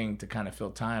side thing to kind of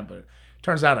fill time. But it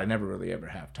turns out I never really ever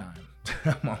have time.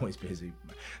 I'm always busy.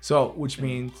 So, which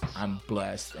means I'm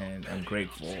blessed and I'm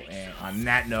grateful. And on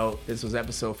that note, this was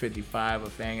episode 55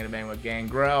 of Fang and the Bang with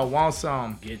Gangrel. Want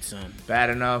some? Get some.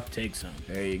 Bad enough? Take some.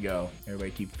 There you go.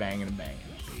 Everybody keep fanging and banging.